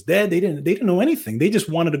know if he was dead. They didn't know anything. They just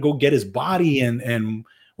wanted to go get his body and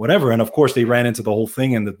whatever. And of course they ran into the whole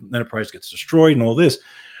thing, and the Enterprise gets destroyed and all this,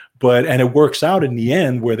 and it works out in the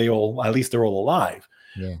end where they're all alive.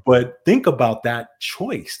 Yeah. But think about that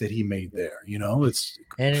choice that he made there. It's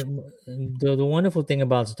the wonderful thing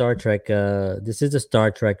about Star Trek. This is a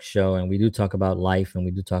Star Trek show, and we do talk about life, and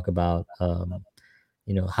we do talk about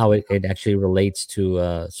how it actually relates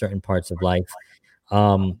to certain parts of life.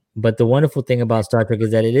 But the wonderful thing about Star Trek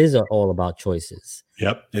is that it is all about choices.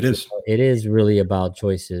 Yep, it is. It is really about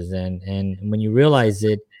choices, and when you realize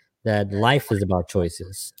it, that life is about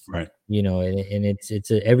choices, right? And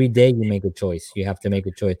it's every day you make a choice. You have to make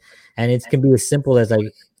a choice, and it can be as simple as like,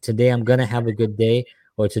 today I'm gonna have a good day,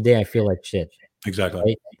 or today I feel like shit. Exactly.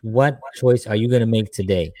 Right? What choice are you gonna make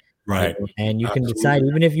today? Right. And you can decide,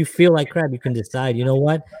 even if you feel like crap, you can decide, you know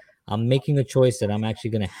what? I'm making a choice that I'm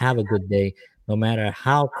actually gonna have a good day, no matter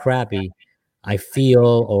how crappy I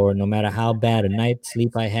feel, or no matter how bad a night's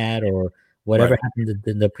sleep I had, or whatever happened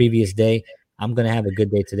the previous day. I'm going to have a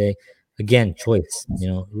good day today. Again, choice,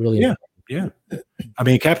 really. Yeah. I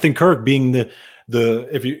mean, Captain Kirk being the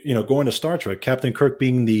if you going to Star Trek, Captain Kirk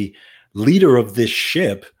being the leader of this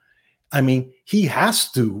ship. I mean, he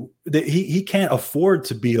has to, he can't afford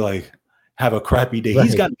to be like, have a crappy day. Right.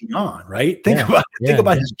 He's got to be on, right? Think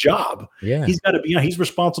about his job. Yeah. He's got to be on. He's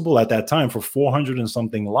responsible at that time for 400 and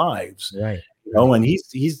something lives. Right. And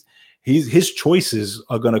his choices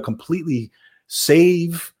are going to completely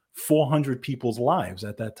save 400 people's lives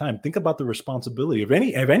at that time. Think about the responsibility of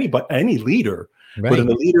any leader, but a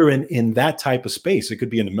leader in that type of space. It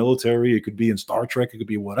could be in the military, it could be in Star Trek, it could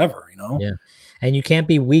be whatever, Yeah. And you can't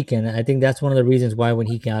be weak. And I think that's one of the reasons why when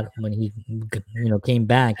he came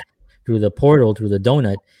back through the portal, through the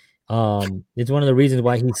donut, it's one of the reasons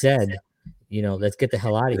why he said, let's get the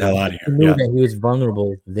hell out of here. He knew that he was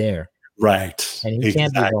vulnerable there. Right. And he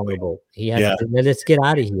can't be vulnerable. He has to, let's get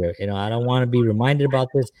out of here. I don't want to be reminded about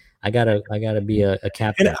this. I gotta be a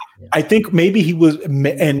captain. And I think maybe he was,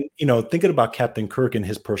 and thinking about Captain Kirk and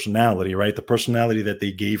his personality, right? The personality that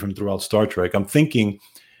they gave him throughout Star Trek. I'm thinking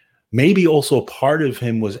maybe also part of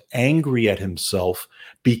him was angry at himself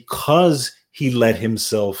because he let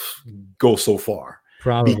himself go so far.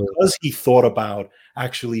 Probably because he thought about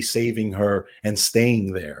actually saving her and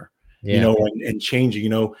staying there. And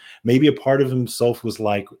changing, maybe a part of himself was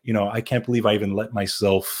like, I can't believe I even let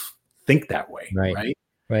myself think that way. Right.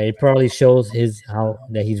 It probably shows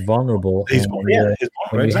that he's vulnerable. When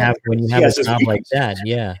you have a job like that.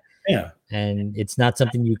 Yeah. Yeah. And it's not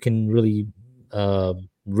something you can really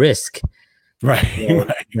risk, Right, So right,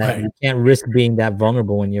 that right. you can't risk being that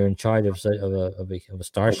vulnerable when you're in charge of a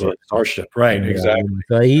starship. Starship, right? And, Exactly.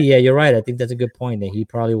 so yeah, you're right. I think that's a good point that he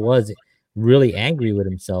probably was really angry with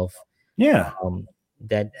himself, Yeah,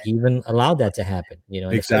 that he even allowed that to happen.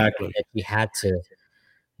 And the fact exactly. that he had to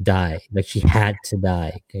die, like she had to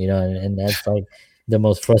die. And that's like the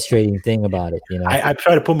most frustrating thing about it. I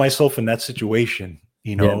try to put myself in that situation,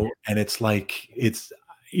 Yeah, and it's like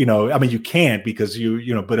I mean, you can't because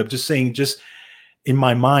but I'm just saying, just in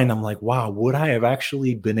my mind, I'm like, wow, would I have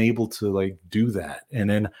actually been able to like do that? And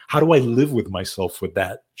then how do I live with myself with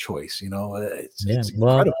that choice? yeah. It's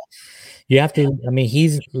Well, incredible you have to. I mean,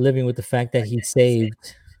 he's living with the fact that he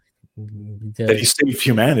saved that the he saved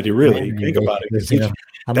humanity. Really, humanity, think about it, basically. because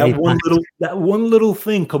How many times? that one little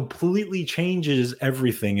thing completely changes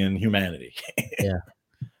everything in humanity, Yeah,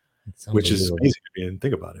 it's which is unbelievable. amazing if you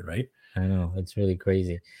think about it, right? I know, it's really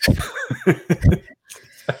crazy.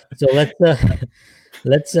 So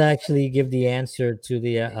let's actually give the answer to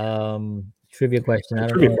the trivia question. I don't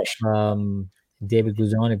Trivia know question. if David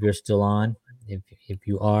Guzon, if you're still on. If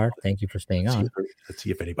you are, thank you for staying on. Let's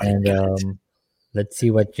see if anybody And got it. let's see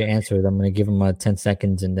what your answer is. I'm going to give him 10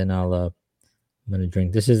 seconds, and then I'm going to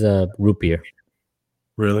drink. This is a root beer.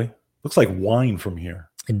 Really? Looks like wine from here.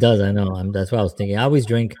 It does. I know. That's what I was thinking. I always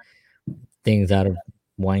drink things out of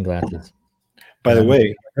wine glasses. By the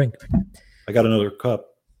way, drink. I got another cup.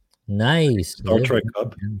 Nice. Star Trek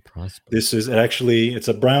cup. This is actually, it's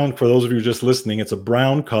a brown, for those of you just listening, it's a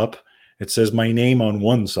brown cup. It says my name on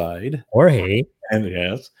one side. Jorge. And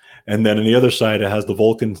yes. And then on the other side, it has the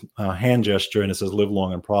Vulcan hand gesture, and it says live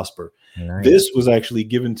long and prosper. Nice. This was actually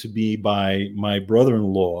given to me by my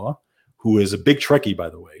brother-in-law, who is a big Trekkie, by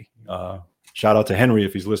the way. Shout out to Henry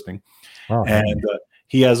if he's listening. Oh, and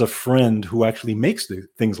he has a friend who actually makes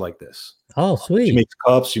things like this. Oh, sweet. She makes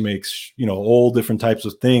cups. She makes, all different types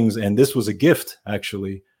of things. And this was a gift,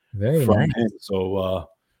 actually, very from nice. him. So,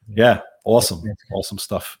 yeah, awesome. Awesome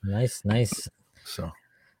stuff. Nice. So,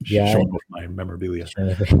 yeah, showing off my memorabilia.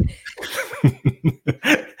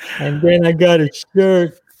 And then I got a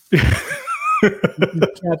shirt.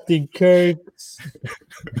 Captain Kirk's.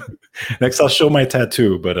 Next, I'll show my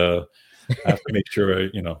tattoo, but I have to make sure,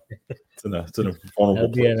 it's in a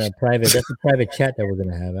vulnerable place. In a private. That's a private chat that we're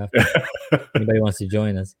gonna have after. Anybody wants to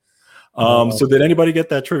join us. So did anybody get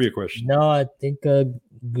that trivia question? No, I think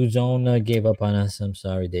Guzon gave up on us. I'm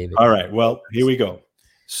sorry, David. All right. Well, here we go.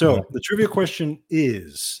 So the trivia question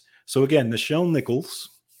is, so again, Nichelle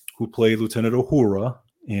Nichols, who played Lieutenant Uhura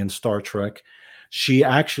in Star Trek, she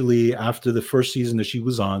actually, after the first season that she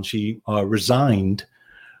was on, she resigned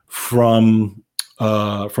from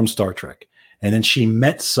Star Trek. And then she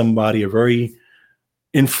met somebody, a very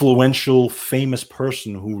influential, famous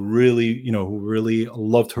person who really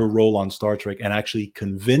loved her role on Star Trek and actually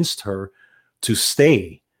convinced her to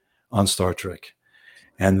stay on Star Trek.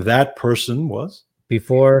 And that person was?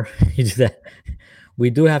 Before you do that, we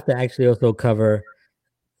do have to actually also cover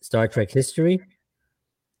Star Trek history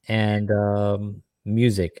and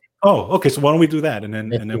music. Oh, okay. So why don't we do that? And then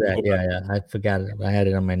we'll go back. Yeah. I forgot it. I had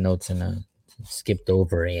it on my notes and skipped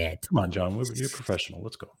over it. Come on, John. You're professional.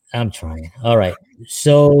 Let's go. I'm trying. All right.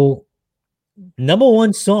 So, number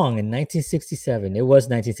one song in 1967. It was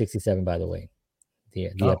 1967, by the way. The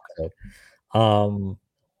episode. Don't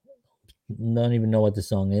even know what the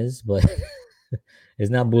song is, but it's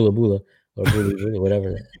not Bula Bula or Bully,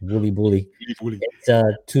 whatever. Bully. It's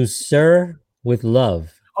To Sir with Love.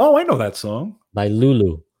 Oh, I know that song by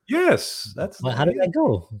Lulu. Yes, that's. Well, how did that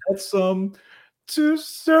go? That's To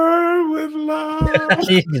Sir with Love.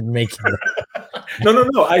 You're just making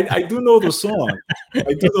No. I do know the song.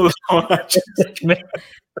 I do know the song.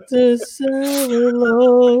 To Sir with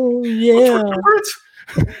Love. Yeah.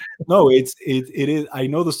 No, it is. I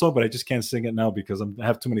know the song, but I just can't sing it now because I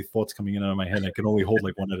have too many thoughts coming in out of my head. I can only hold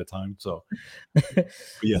like one at a time. So,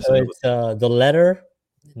 yes. So it's the letter.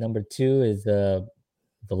 Number 2 is the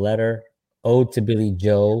letter. Ode to Billy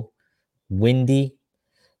Joe. Windy.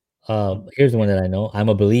 Here's the one that I know. I'm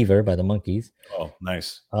a Believer by the Monkees. Oh,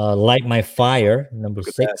 nice. Light My Fire. Number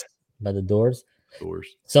 6 by the Doors.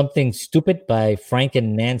 Something Stupid by Frank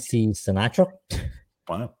and Nancy Sinatra.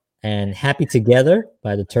 Wow. And Happy Together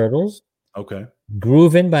by the Turtles. Okay.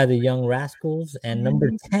 Groovin' by the Young Rascals. And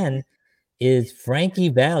number 10 is Frankie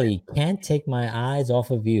Valli, Can't Take My Eyes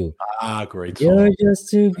Off of You. Ah, great song. You're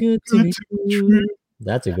just too good to be true.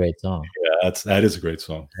 That's a great song. Yeah, that is a great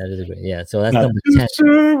song. That is a great. Yeah, so that's number 10.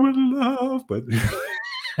 Sir with love, but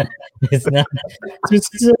it's not To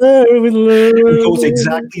Sir with Love. It goes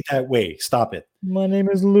exactly that way. Stop it. My name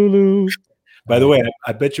is Lulu. By the way,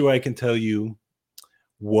 I bet you I can tell you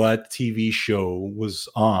what TV show was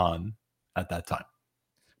on at that time.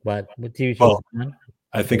 What TV show? Well,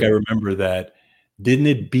 I think I remember that. Didn't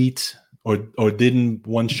it beat, or didn't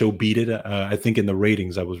one show beat it? I think in the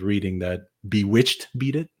ratings I was reading that Bewitched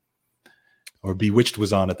beat it, or Bewitched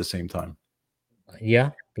was on at the same time.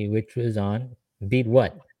 Yeah, Bewitched was on. Beat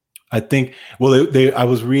what? I think. Well, I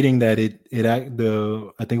was reading that I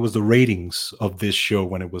think it was the ratings of this show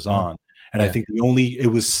when it was on, and I think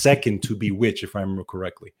it was second to Bewitched, if I remember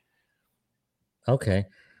correctly. Okay,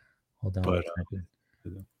 hold on. But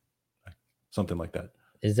something like that.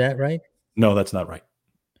 Is that right? No, that's not right.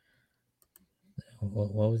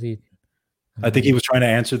 What was he? I think he was trying to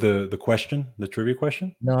answer the question, the trivia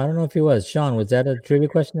question. No, I don't know if he was. Sean, was that a trivia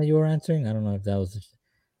question that you were answering? I don't know if that was.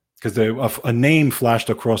 Because a name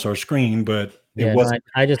flashed across our screen, but it wasn't.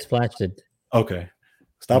 No, I just flashed it. Okay.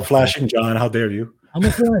 Stop flashing, John. How dare you? I'm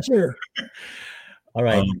a flasher. All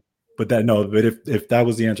right. But if that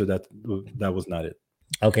was the answer, that was not it.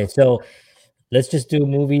 Okay, so let's just do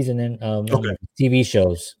movies and then TV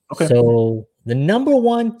shows. Okay. So the number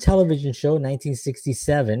one television show,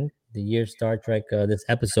 1967, the year Star Trek. This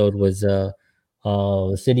episode was The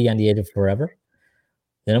City on the Edge of Forever.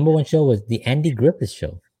 The number one show was The Andy Griffith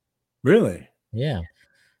Show. Really? Yeah.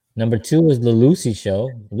 Number two was The Lucy Show.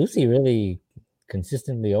 Lucy really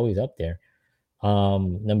consistently always up there.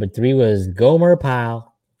 Number three was Gomer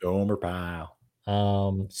Pyle. Gomer Pyle.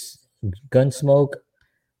 Gunsmoke,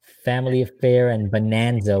 Family Affair, and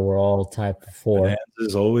Bonanza were all tied for 4. Bonanza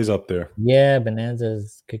is always up there. Yeah,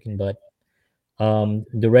 Bonanza's kicking butt.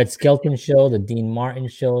 The Red Skelton Show, the Dean Martin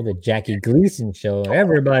Show, the Jackie Gleason Show.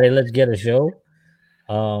 Everybody, let's get a show.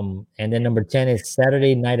 And then number 10 is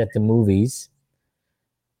Saturday Night at the Movies.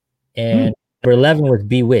 And number 11 was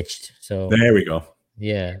Bewitched. So there we go.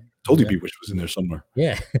 Yeah. Told you Bewitched was in there somewhere.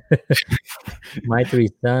 Yeah. My Three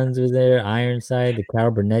Sons was there. Ironside, the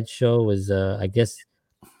Carol Burnett Show was, I guess,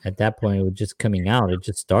 at that point, it was just coming out. It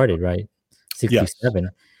just started, right? 67.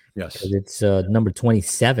 Yes. It's number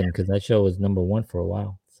 27 because that show was number 1 for a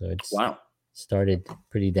while. So it's started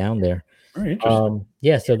pretty down there. Very interesting.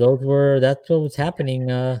 So that's what was happening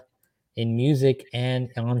in music and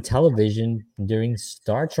on television during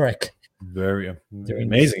Star Trek. Very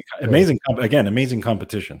amazing. Amazing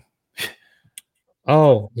competition.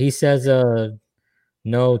 Oh, he says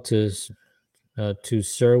no to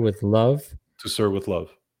Sir with Love. To Sir with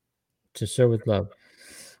Love. To Sir with Love.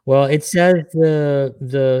 Well, it says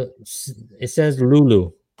it says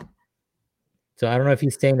Lulu. So I don't know if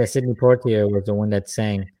he's saying that Sidney Poitier was the one that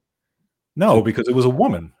sang. No, because it was a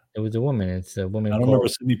woman. It was a woman. It's a woman. I don't remember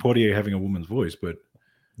Sidney Poitier having a woman's voice, but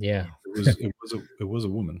yeah, it was a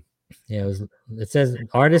woman. Yeah, it says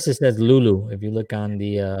artist. It says Lulu. If you look on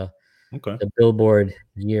the Billboard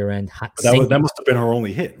year-end hot. That must have been her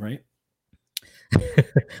only hit, right?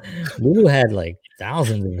 Lulu had like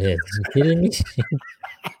thousands of hits. Are you kidding me?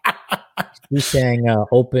 She sang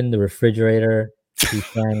 "Open the Refrigerator." She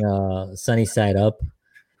sang "Sunny Side Up."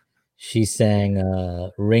 She sang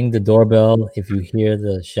 "Ring the Doorbell" if you hear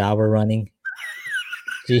the shower running.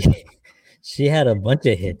 She had a bunch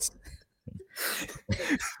of hits.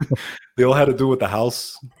 They all had to do with the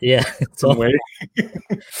house. Yeah, it's all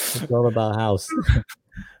about house.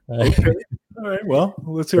 Okay. All right. Well,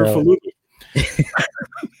 let's hear it for Lulu.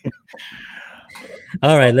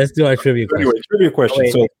 All right, let's do our trivia question. Anyway, trivia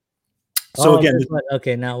question. So again,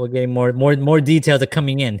 okay, now we're getting more details are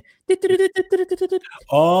coming in.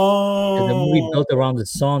 Oh, the movie built around the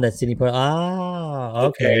song that Sidney put.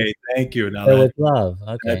 Okay. Thank you. Now with love.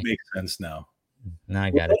 Okay, that makes sense now. Now I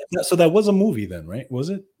got it. So that was a movie then, right? Was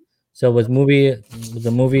it? So was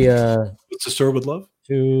the movie What's To Sir with Love?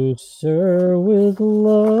 To Sir with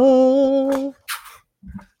Love.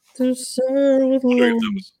 To Sir with Love.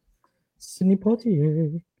 Sidney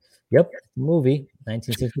Poitier. Yep, movie,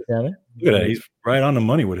 1967. Look at that. He's right on the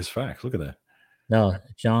money with his facts. Look at that. No,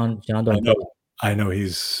 John don't. I know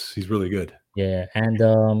he's really good. Yeah, and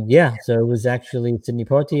so it was actually Sidney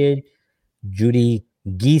Poitier, Judy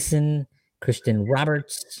Geeson, Christian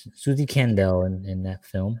Roberts, Susie Kendall in that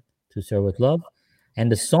film, To Sir with Love. And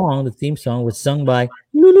the theme song was sung by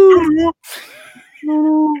Lulu.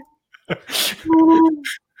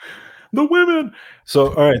 The women.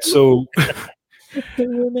 So all right, so the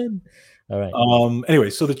women. All right. Anyway,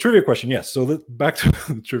 so the trivia question, yes. So back to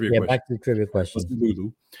the trivia question. Back to the trivia question.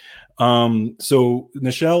 Lulu. So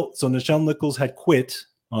Nichelle Nichols had quit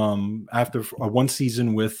after one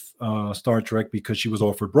season with Star Trek because she was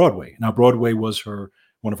offered Broadway. Now, Broadway was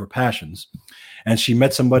one of her passions, and she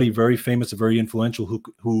met somebody very famous and very influential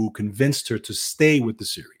who convinced her to stay with the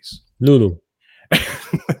series. Lulu.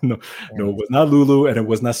 No, it was not Lulu, and it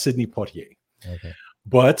was not Sidney Poitier. Okay.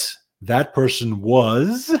 But That person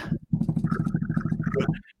was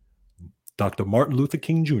Dr. Martin Luther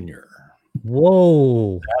King Jr.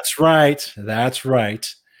 Whoa. That's right. That's right.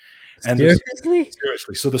 And Seriously?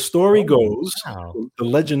 seriously. So the story goes, wow. the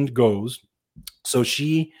legend goes, so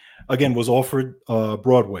she, again, was offered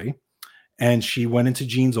Broadway. And she went into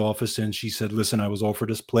Gene's office and she said, listen, I was offered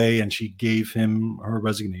this play. And she gave him her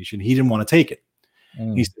resignation. He didn't want to take it.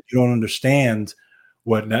 He said, you don't understand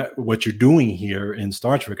what you're doing here in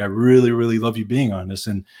Star Trek. I really, really love you being on this.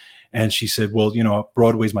 And she said, well, you know,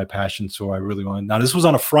 Broadway's my passion. So I really want. Now, this was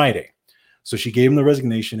on a Friday. So she gave him the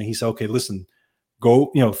resignation and he said, okay, listen, go,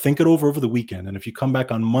 you know, think it over the weekend. And if you come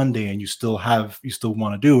back on Monday and you still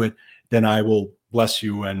want to do it, then I will bless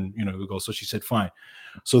you. And, you know, go. So she said, fine.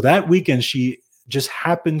 So that weekend, she just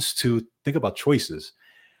happens to think about choices.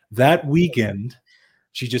 That weekend,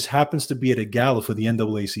 she just happens to be at a gala for the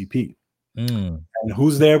NAACP. And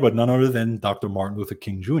who's there but none other than Dr. Martin Luther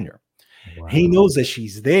King Jr. Wow. He knows that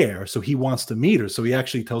she's there, so he wants to meet her. So he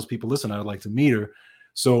actually tells people, listen, I'd like to meet her.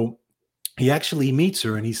 So he actually meets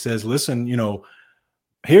her and he says, listen, you know,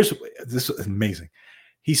 this is amazing.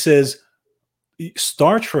 He says,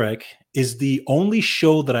 Star Trek is the only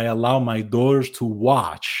show that I allow my daughters to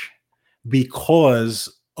watch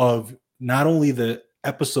because of not only the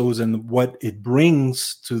episodes and what it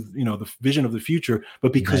brings to, you know, the vision of the future,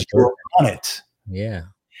 but because you're on it. Yeah.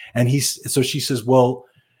 And so she says, well,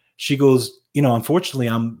 she goes, you know, unfortunately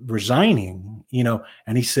I'm resigning, you know,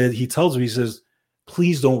 and he tells her, he says,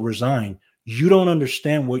 please don't resign. You don't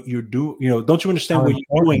understand what you're doing. You know, don't you understand what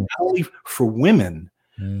you're doing, not only for women,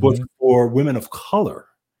 but for women of color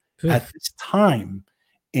at this time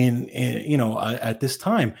at this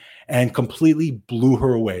time, and completely blew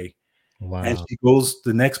her away. Wow. And she goes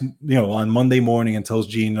the next, you know, on Monday morning and tells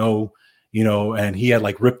Gene, no, you know, and he had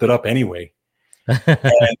like ripped it up anyway.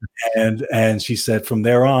 and she said from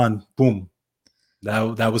there on, boom,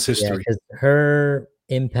 that was history. Yeah, her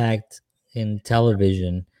impact in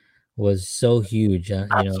television was so huge. You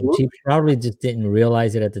know, she probably just didn't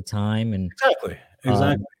realize it at the time. And exactly.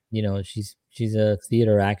 You know, she's a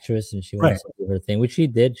theater actress and she wants to do her thing, which she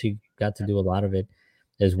did. She got to do a lot of it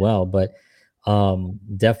as well. But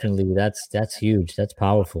definitely that's huge. That's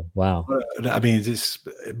powerful. Wow. I mean,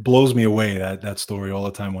 it blows me away that story all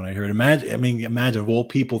the time when I hear it. Imagine of all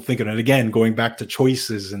people thinking, and again, going back to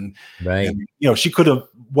choices and you know, she could have,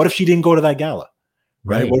 what if she didn't go to that gala?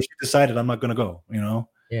 Right? What if she decided I'm not going to go, you know?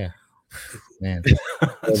 Yeah. Man.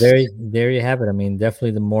 So there you have it. I mean,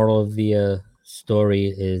 definitely the moral of the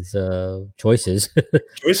story is choices.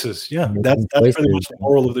 Choices, yeah. That's pretty much the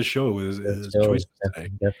moral of the show is choices.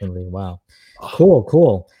 Definitely. Wow.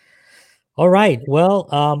 Cool. All right. Well,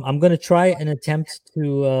 I'm going to try an attempt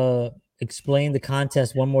to explain the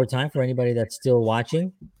contest one more time for anybody that's still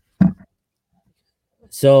watching.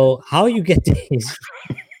 So how you get these,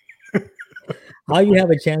 how you have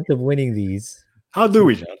a chance of winning these. How do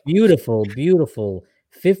we, John? Beautiful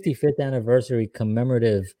 55th anniversary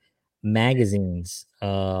commemorative magazines.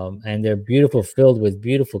 And they're beautiful, filled with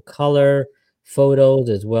beautiful color photos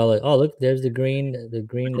as well. Oh, look, there's the green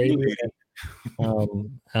lady.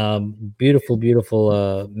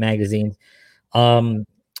 Beautiful magazines.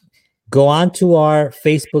 Go on to our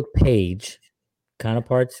Facebook page,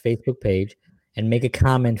 Counterparts Facebook page, and make a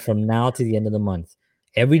comment from now to the end of the month.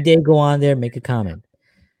 Every day, go on there, make a comment.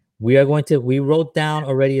 We wrote down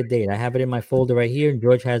already a date. I have it in my folder right here, and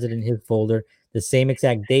George has it in his folder, the same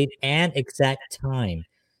exact date and exact time.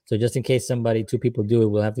 So just in case two people do it,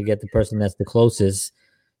 we'll have to get the person that's the closest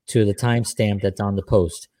to the timestamp that's on the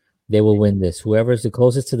post. They will win this. Whoever is the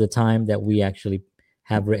closest to the time that we actually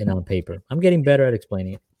have written on paper. I'm getting better at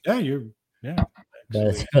explaining it. Yeah. By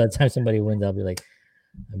the time somebody wins, I'll be like,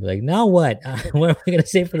 now what? What are we going to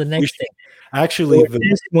say for the next thing? Actually,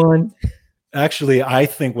 this one. Actually, I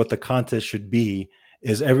think what the contest should be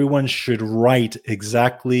is everyone should write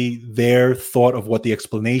exactly their thought of what the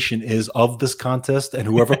explanation is of this contest, and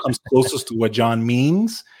whoever comes closest to what John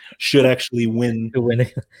means should actually win.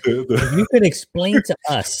 If you can explain to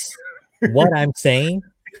us what I'm saying,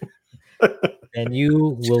 then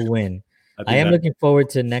you will win. I am looking forward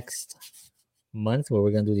to next month where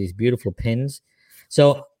we're going to do these beautiful pins.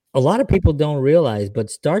 So a lot of people don't realize, but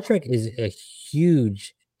Star Trek is a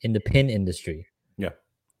huge in the pin industry.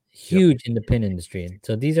 Huge in the pin industry.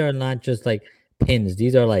 So these are not just like pins.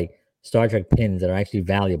 These are like Star Trek pins that are actually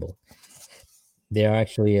valuable. They are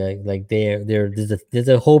actually there's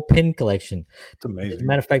a whole pin collection. It's amazing. As a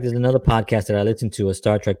matter of fact, there's another podcast that I listen to, a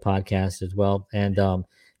Star Trek podcast as well. And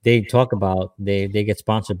they talk about, they get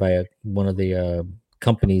sponsored by one of the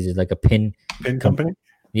companies, is like a pin company.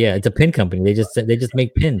 Yeah, it's a pin company. They just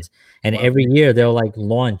make pins. And every year they'll like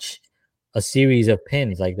launch a series of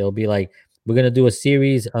pins. Like they'll be like, we're gonna do a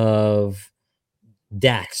series of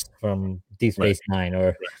Dax from Deep Space Nine,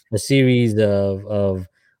 or a series of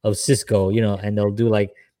Cisco, you know, and they'll do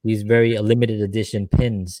like these very limited edition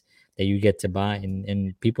pins that you get to buy,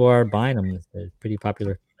 and people are buying them. They're pretty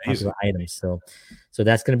popular items. So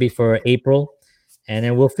that's gonna be for April. And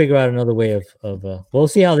then we'll figure out another way of we'll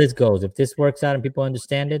see how this goes. If this works out and people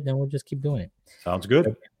understand it, then we'll just keep doing it. Sounds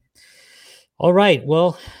good. All right.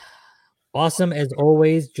 Well, awesome as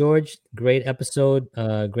always, George. Great episode.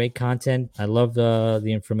 Great content. I love the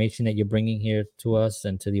information that you're bringing here to us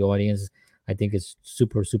and to the audience. I think it's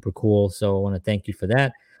super, super cool. So I want to thank you for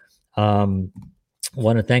that. I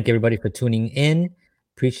want to thank everybody for tuning in.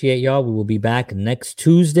 Appreciate y'all. We will be back next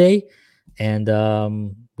Tuesday. And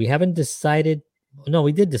we haven't decided. No,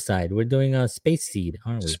 we did decide. We're doing a Space Seed,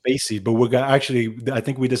 aren't we? Space Seed, but we're gonna actually. I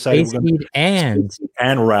think we decided Space Seed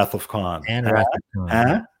and Wrath of Khan. Wrath of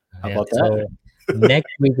Khan. How about that? So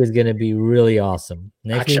next week is going to be really awesome.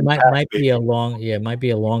 Next week might be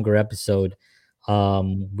a longer episode.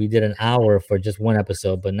 We did an hour for just one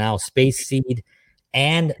episode, but now Space Seed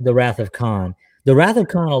and the Wrath of Khan. The Wrath of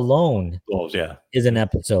Khan alone is an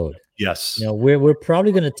episode. Yes. You know, we're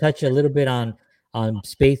probably going to touch a little bit on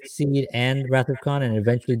Space Seed and Wrath of Khan, and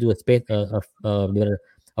eventually do a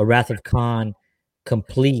Wrath of Khan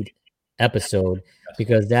complete episode,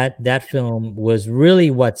 because that film was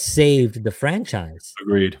really what saved the franchise.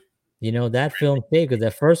 Agreed. You know, that film saved, because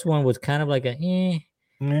that first one was kind of like it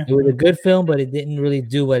was a good film, but it didn't really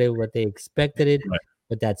do what they expected it. Right.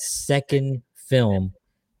 But that second film,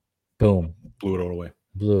 boom, blew it all away.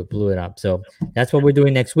 Blew it up. So that's what we're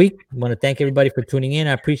doing next week. I want to thank everybody for tuning in.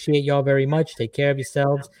 I appreciate y'all very much. Take care of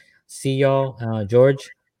yourselves. See y'all,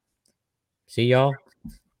 George. See y'all,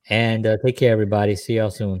 and take care, everybody. See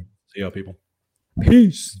y'all soon. See y'all, people.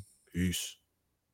 Peace. Peace.